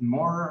 with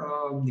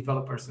more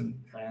developers, and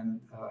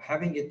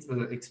having it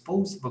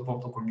exposed to the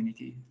Volto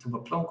community, to the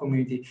Plone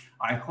community,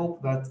 I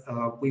hope that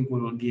we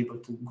will be able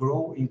to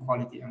grow in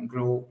quality and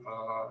grow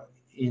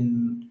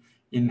in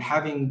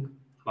having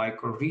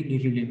like a really,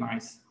 really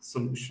nice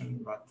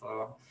solution that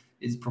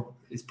is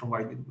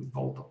provided with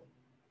Volto.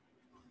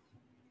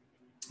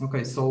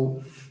 Okay,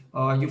 so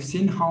you've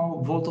seen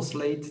how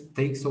volto-slate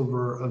takes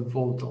over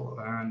Volto,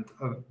 and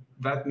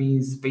that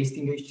means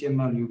pasting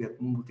HTML, you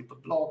get multiple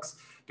blocks,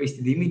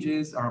 pasted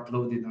images are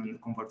uploaded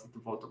and converted to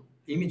Volto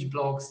image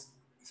blocks,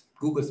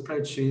 Google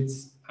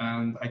spreadsheets,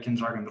 and I can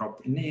drag and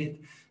drop in it,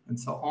 and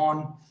so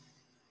on.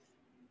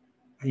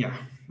 Yeah,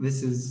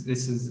 this is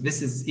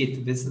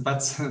it.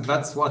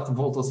 That's what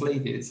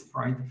volto-slate is,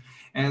 right?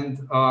 And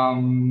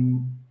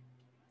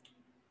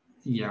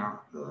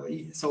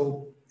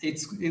so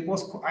it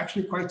was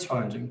actually quite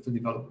challenging to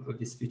develop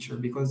this feature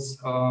because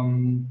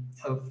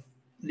of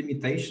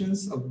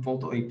limitations of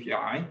Volto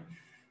API.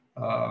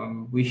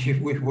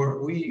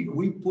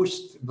 We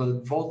pushed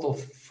the Volto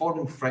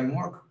form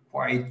framework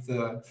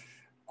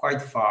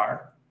quite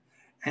far,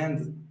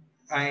 and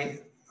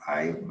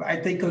I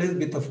take a little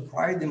bit of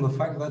pride in the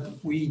fact that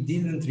we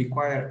didn't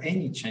require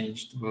any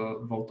change to the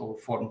Volto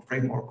form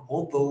framework,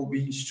 although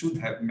we should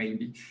have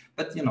maybe.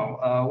 But you know,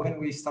 when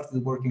we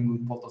started working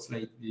with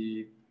volto-slate,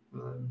 the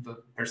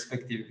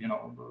perspective, you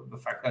know, the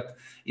fact that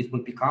it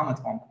will become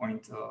at one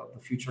point the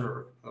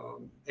future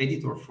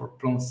editor for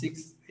Plone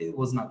 6, it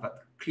was not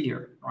that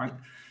clear, right?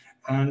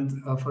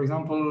 And for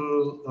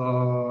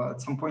example, at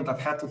some point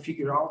I've had to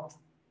figure out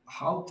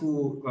how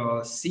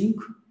to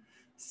sync,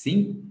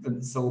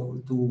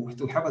 so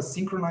to have a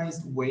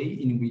synchronized way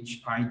in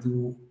which I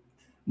do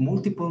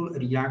multiple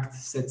React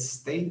set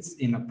states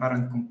in a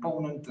parent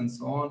component and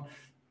so on.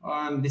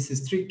 This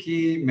is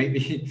tricky,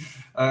 maybe,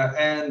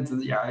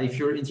 and yeah, if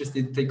you're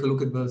interested, take a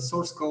look at the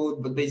source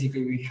code. But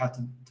basically, we had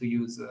to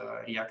use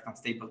React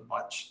Unstable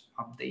Batch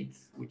update,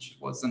 which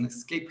was an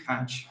escape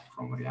hatch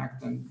from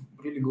React and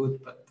really good.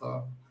 But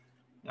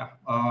yeah,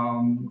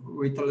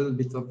 with a little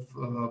bit of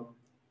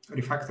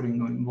refactoring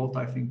in Volta,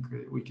 I think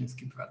we can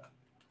skip that.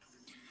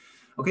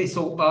 Okay,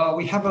 so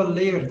we have a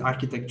layered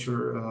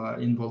architecture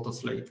in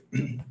volto-slate.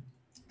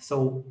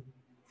 So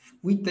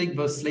we take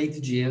the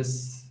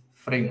Slate.js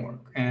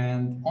framework,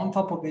 and on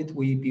top of it,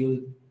 we build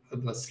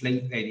the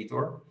Slate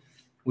editor,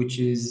 which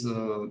is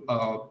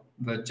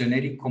the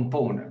generic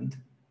component.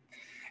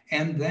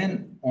 And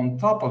then on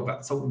top of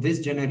that, so this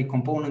generic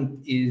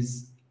component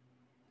is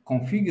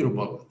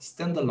configurable,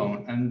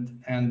 standalone,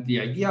 and the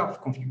idea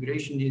of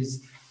configuration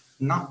is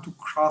not to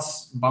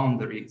cross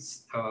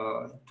boundaries,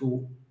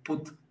 to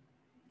put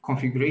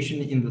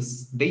configuration in the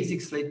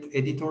basic Slate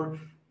editor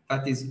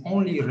that is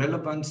only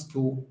relevant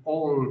to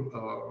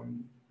all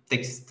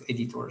text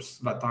editors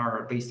that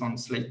are based on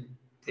Slate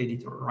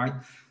editor, right?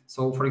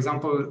 So for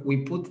example, we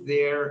put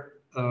there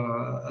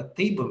a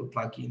table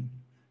plugin,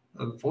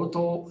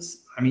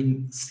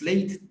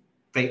 Slate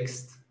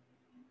text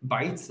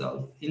by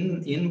itself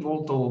in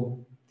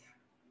Volto.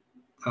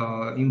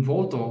 In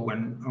Volto,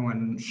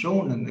 when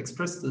shown and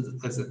expressed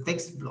as a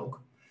text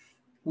block,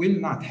 will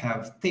not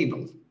have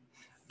table.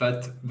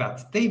 But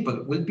that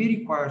table will be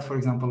required, for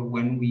example,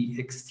 when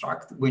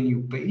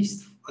you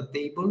paste a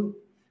table,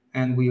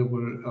 and we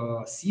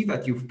will see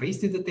that you've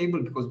pasted the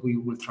table because we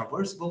will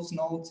traverse those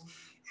nodes,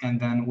 and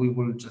then we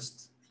will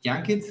just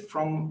yank it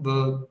from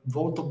the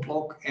Volto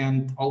block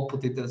and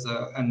output it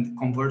and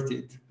convert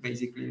it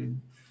basically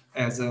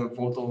as a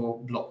Volto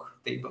block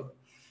table.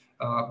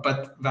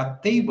 But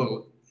that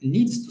table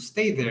needs to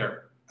stay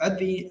there at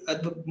the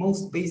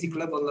most basic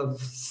level of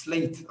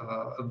Slate,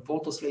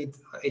 volto-slate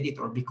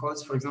editor,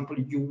 because, for example,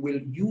 you will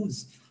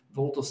use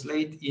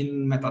volto-slate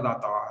in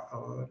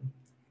metadata,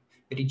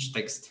 rich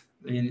text.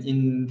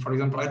 For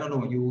example, I don't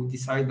know, you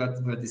decide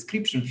that the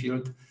description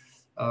field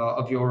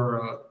of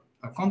your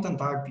content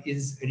type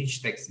is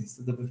rich text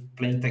instead of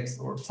plain text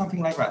or something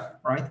like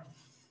that, right?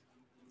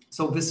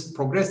 So this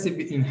progressive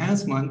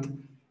enhancement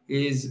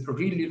is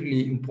really,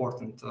 really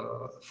important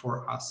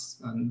for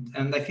us.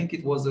 And I think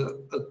it was a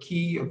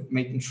key of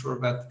making sure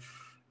that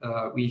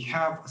we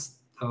have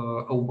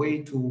a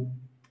way to,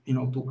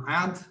 to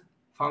add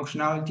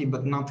functionality,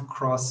 but not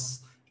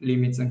cross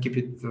limits and keep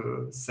it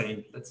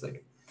same, let's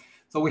say.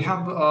 So we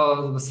have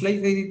the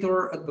Slate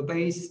editor at the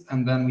base,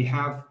 and then we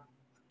have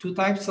two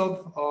types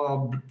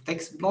of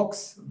text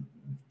blocks,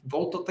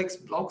 Volto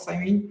text blocks, I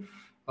mean,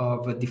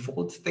 the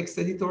default text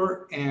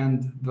editor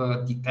and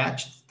the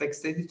detached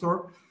text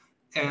editor.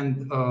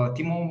 And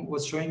Timo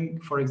was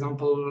showing, for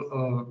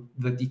example,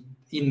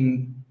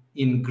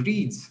 in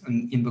grids,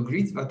 and in the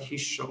grids that he's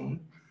shown,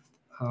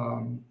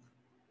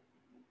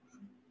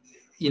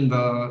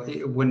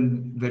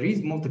 when there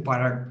is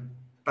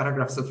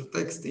paragraphs of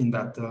text in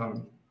that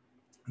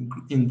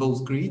in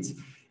those grids,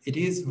 it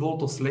is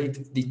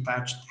volto-slate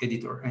detached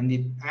editor, and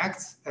it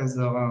acts as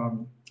a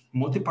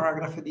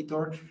multi-paragraph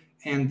editor,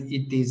 and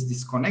it is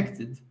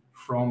disconnected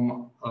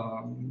from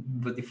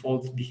the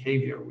default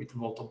behavior with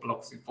volto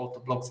blocks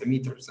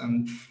emitters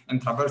and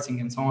traversing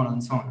and so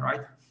on,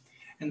 right?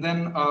 And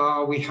then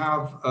we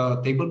have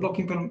table block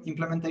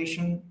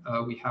implementation,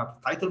 we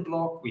have title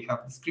block, we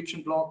have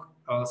description block.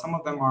 Some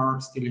of them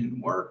are still in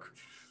work.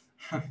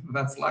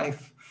 That's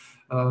life.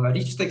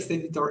 Rich text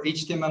editor,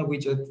 HTML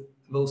widget,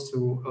 those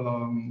two.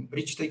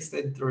 Rich text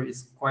editor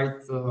is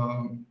quite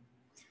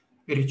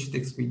rich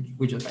text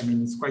widget. I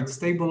mean, it's quite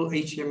stable.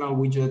 HTML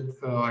widget,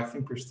 I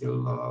think we're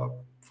still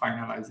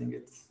finalizing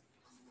it.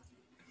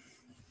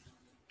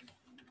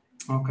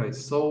 Okay,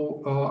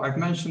 so I've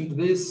mentioned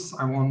this.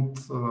 I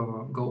won't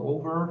go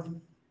over.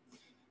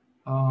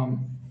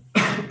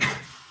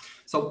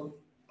 So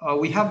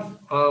we have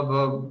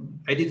the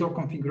editor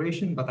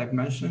configuration that I've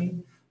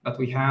mentioned, but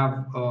we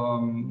have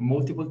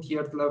multiple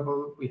tiered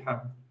level. We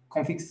have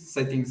config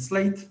settings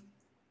Slate.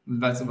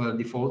 That's the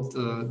default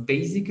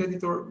basic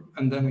editor.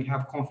 And then we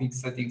have config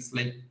settings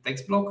Slate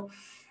text block.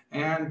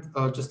 And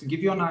just to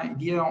give you an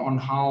idea on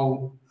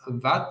how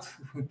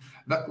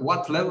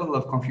what level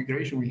of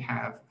configuration we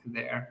have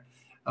there,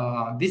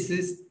 this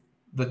is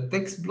the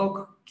text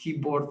block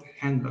keyboard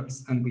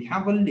handlers. And we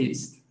have a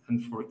list.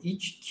 And for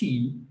each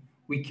key,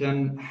 we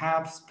can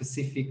have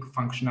specific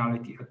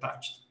functionality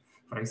attached.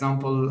 For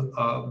example,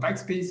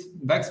 backspace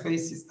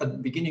is at the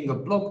beginning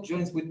of block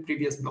joins with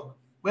previous block.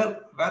 Well,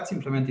 that's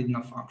implemented in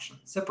a function,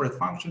 separate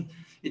function.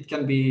 It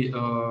can be,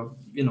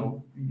 you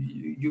know,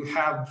 you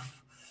have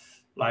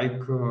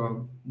like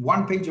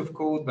one page of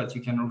code that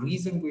you can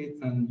reason with,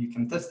 and you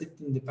can test it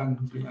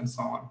independently and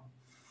so on.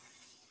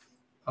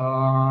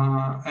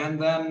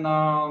 And then,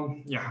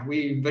 yeah,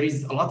 there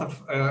is a lot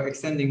of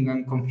extending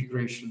and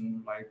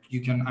configuration. Like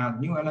you can add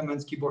new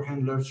elements, keyboard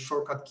handlers,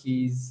 shortcut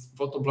keys,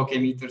 photo block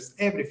emitters.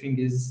 Everything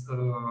is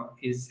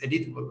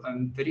editable.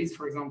 And there is,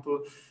 for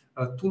example,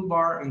 a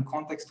toolbar and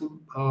context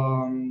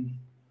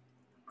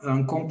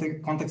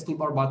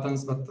toolbar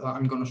buttons that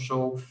I'm going to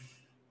show.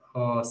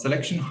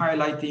 Selection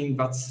highlighting,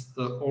 that's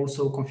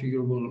also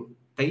configurable.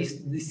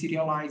 Paste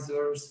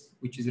deserializers,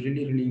 which is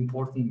really, really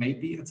important.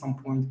 Maybe at some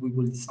point we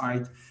will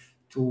decide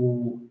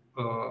to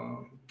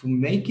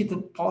make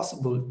it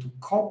possible to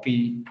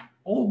copy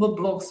all the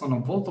blocks on a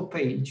Volto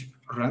page,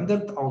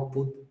 rendered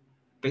output,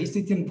 paste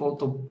it in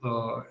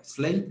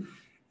volto-slate,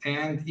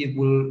 and it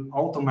will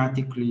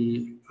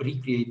automatically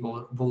recreate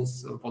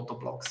those Volto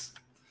blocks.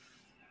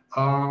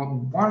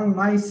 One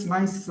nice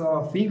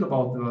thing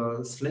about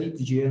the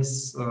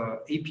Slate.js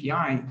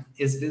API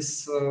is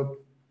this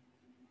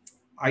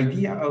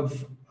idea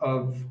of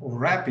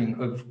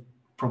wrapping, of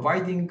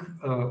providing,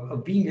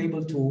 of being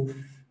able to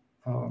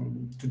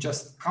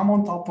just come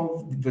on top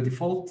of the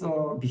default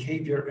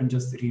behavior and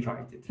just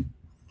rewrite it.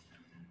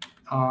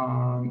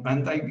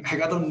 And I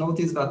got to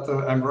notice that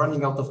I'm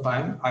running out of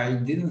time. I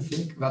didn't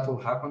think that will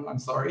happen. I'm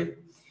sorry.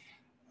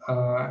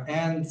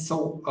 And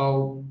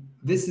so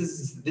this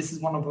is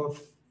one of the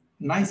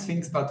nice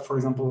things that, for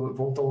example,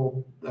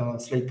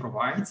 volto-slate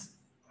provides.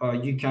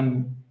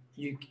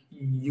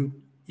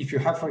 If you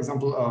have, for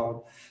example,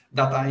 a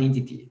data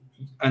entity,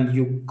 and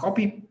you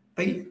copy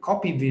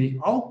the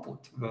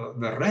output,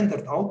 the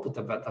rendered output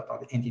of that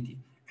data entity,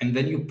 and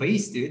then you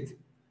paste it,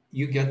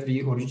 you get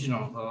the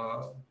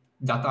original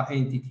data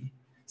entity.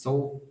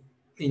 So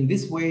in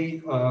this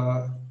way,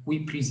 we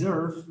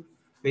preserve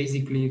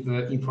basically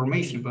the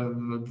information,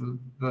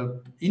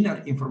 the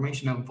inner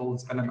information of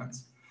those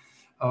elements.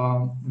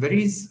 There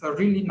is a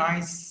really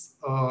nice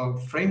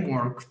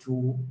framework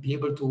to be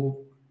able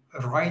to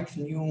write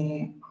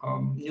new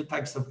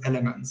types of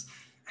elements,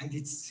 and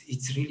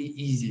it's really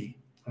easy.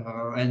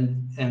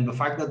 And the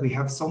fact that we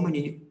have so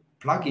many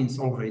plugins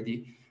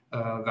already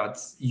that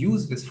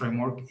use this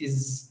framework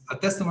is a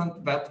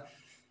testament that,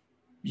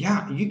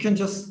 yeah, you can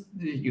just,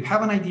 you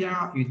have an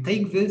idea, you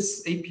take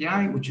this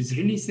API, which is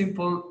really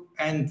simple,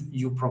 and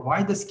you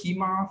provide the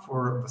schema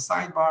for the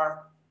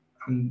sidebar,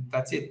 and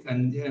that's it.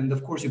 And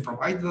of course, you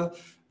provide the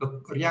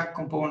React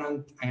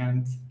component,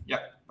 and yeah,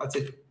 that's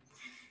it.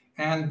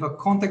 And the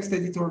context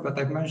editor that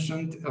I've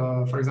mentioned,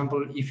 for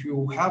example, if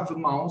you have the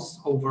mouse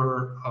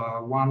over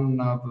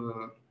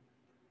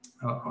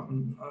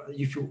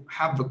if you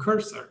have the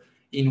cursor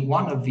in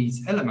one of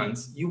these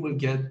elements, you will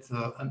get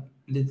a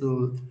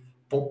little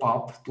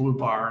pop-up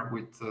toolbar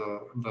with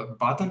the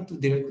button to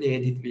directly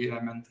edit the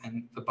element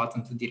and the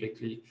button to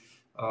directly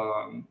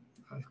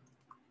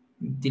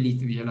delete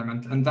the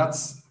element. And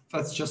that's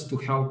just to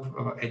help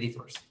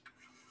editors.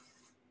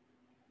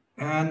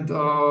 And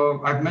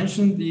I've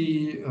mentioned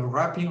the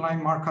wrap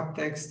inline markup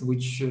text,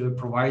 which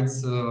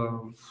provides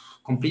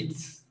complete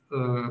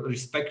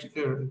respect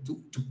to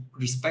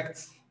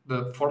respect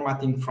the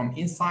formatting from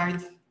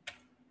inside.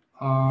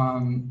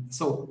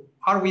 So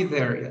are we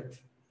there yet?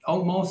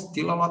 Almost,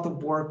 still a lot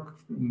of work.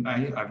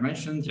 I've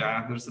mentioned,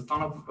 yeah, there's a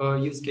ton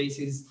of use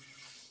cases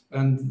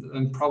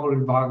and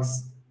probably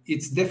bugs.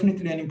 It's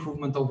definitely an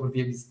improvement over the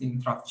existing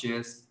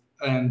draft.js.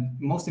 And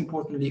most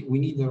importantly, we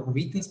need a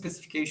written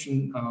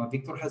specification.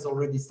 Victor has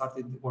already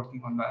started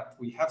working on that.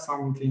 We have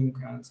something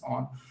and so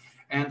on.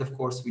 And of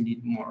course, we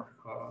need more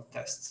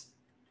tests.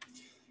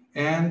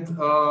 And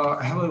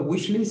I have a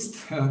wish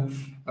list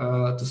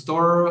to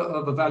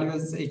store the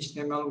values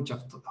HTML, which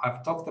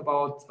I've talked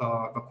about,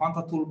 the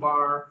Quanta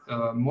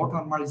toolbar, more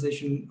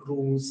normalization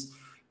rules,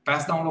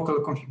 pass down local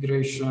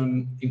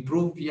configuration,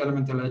 improve the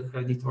elemental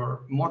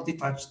editor, more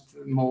detached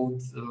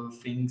mode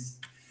things.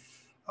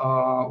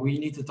 We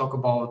need to talk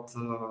about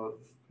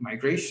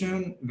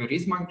migration. There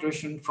is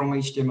migration from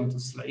HTML to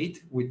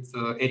Slate with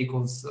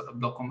Erico's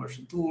block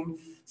conversion tool.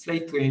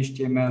 Slate to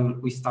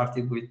HTML, we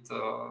started with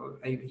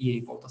EA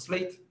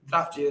volto-slate,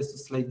 draft.js to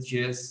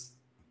Slate.js.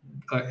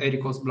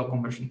 Erico's block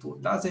conversion tool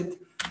does it.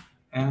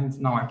 And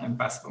now I can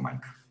pass the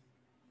mic.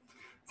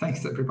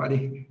 Thanks,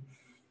 everybody.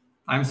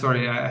 I'm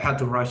sorry, I had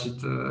to rush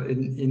it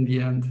in the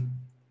end.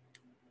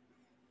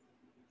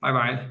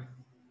 Bye-bye.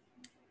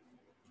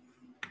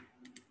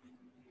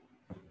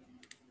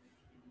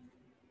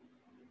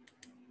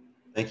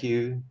 Thank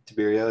you,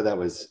 Tiberiu. That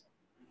was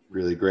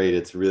really great.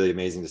 It's really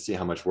amazing to see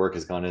how much work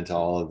has gone into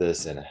all of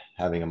this, and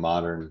having a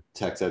modern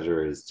text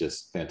editor is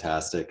just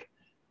fantastic.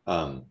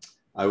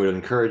 I would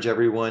encourage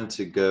everyone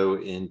to go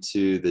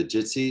into the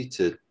Jitsi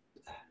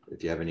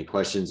if you have any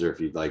questions or if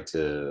you'd like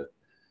to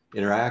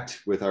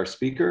interact with our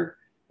speaker,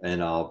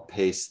 and I'll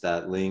paste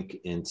that link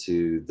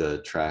into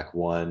the track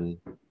 1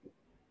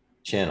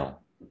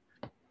 channel.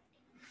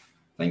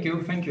 Thank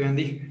you,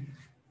 Andy.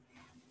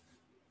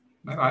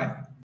 Bye-bye.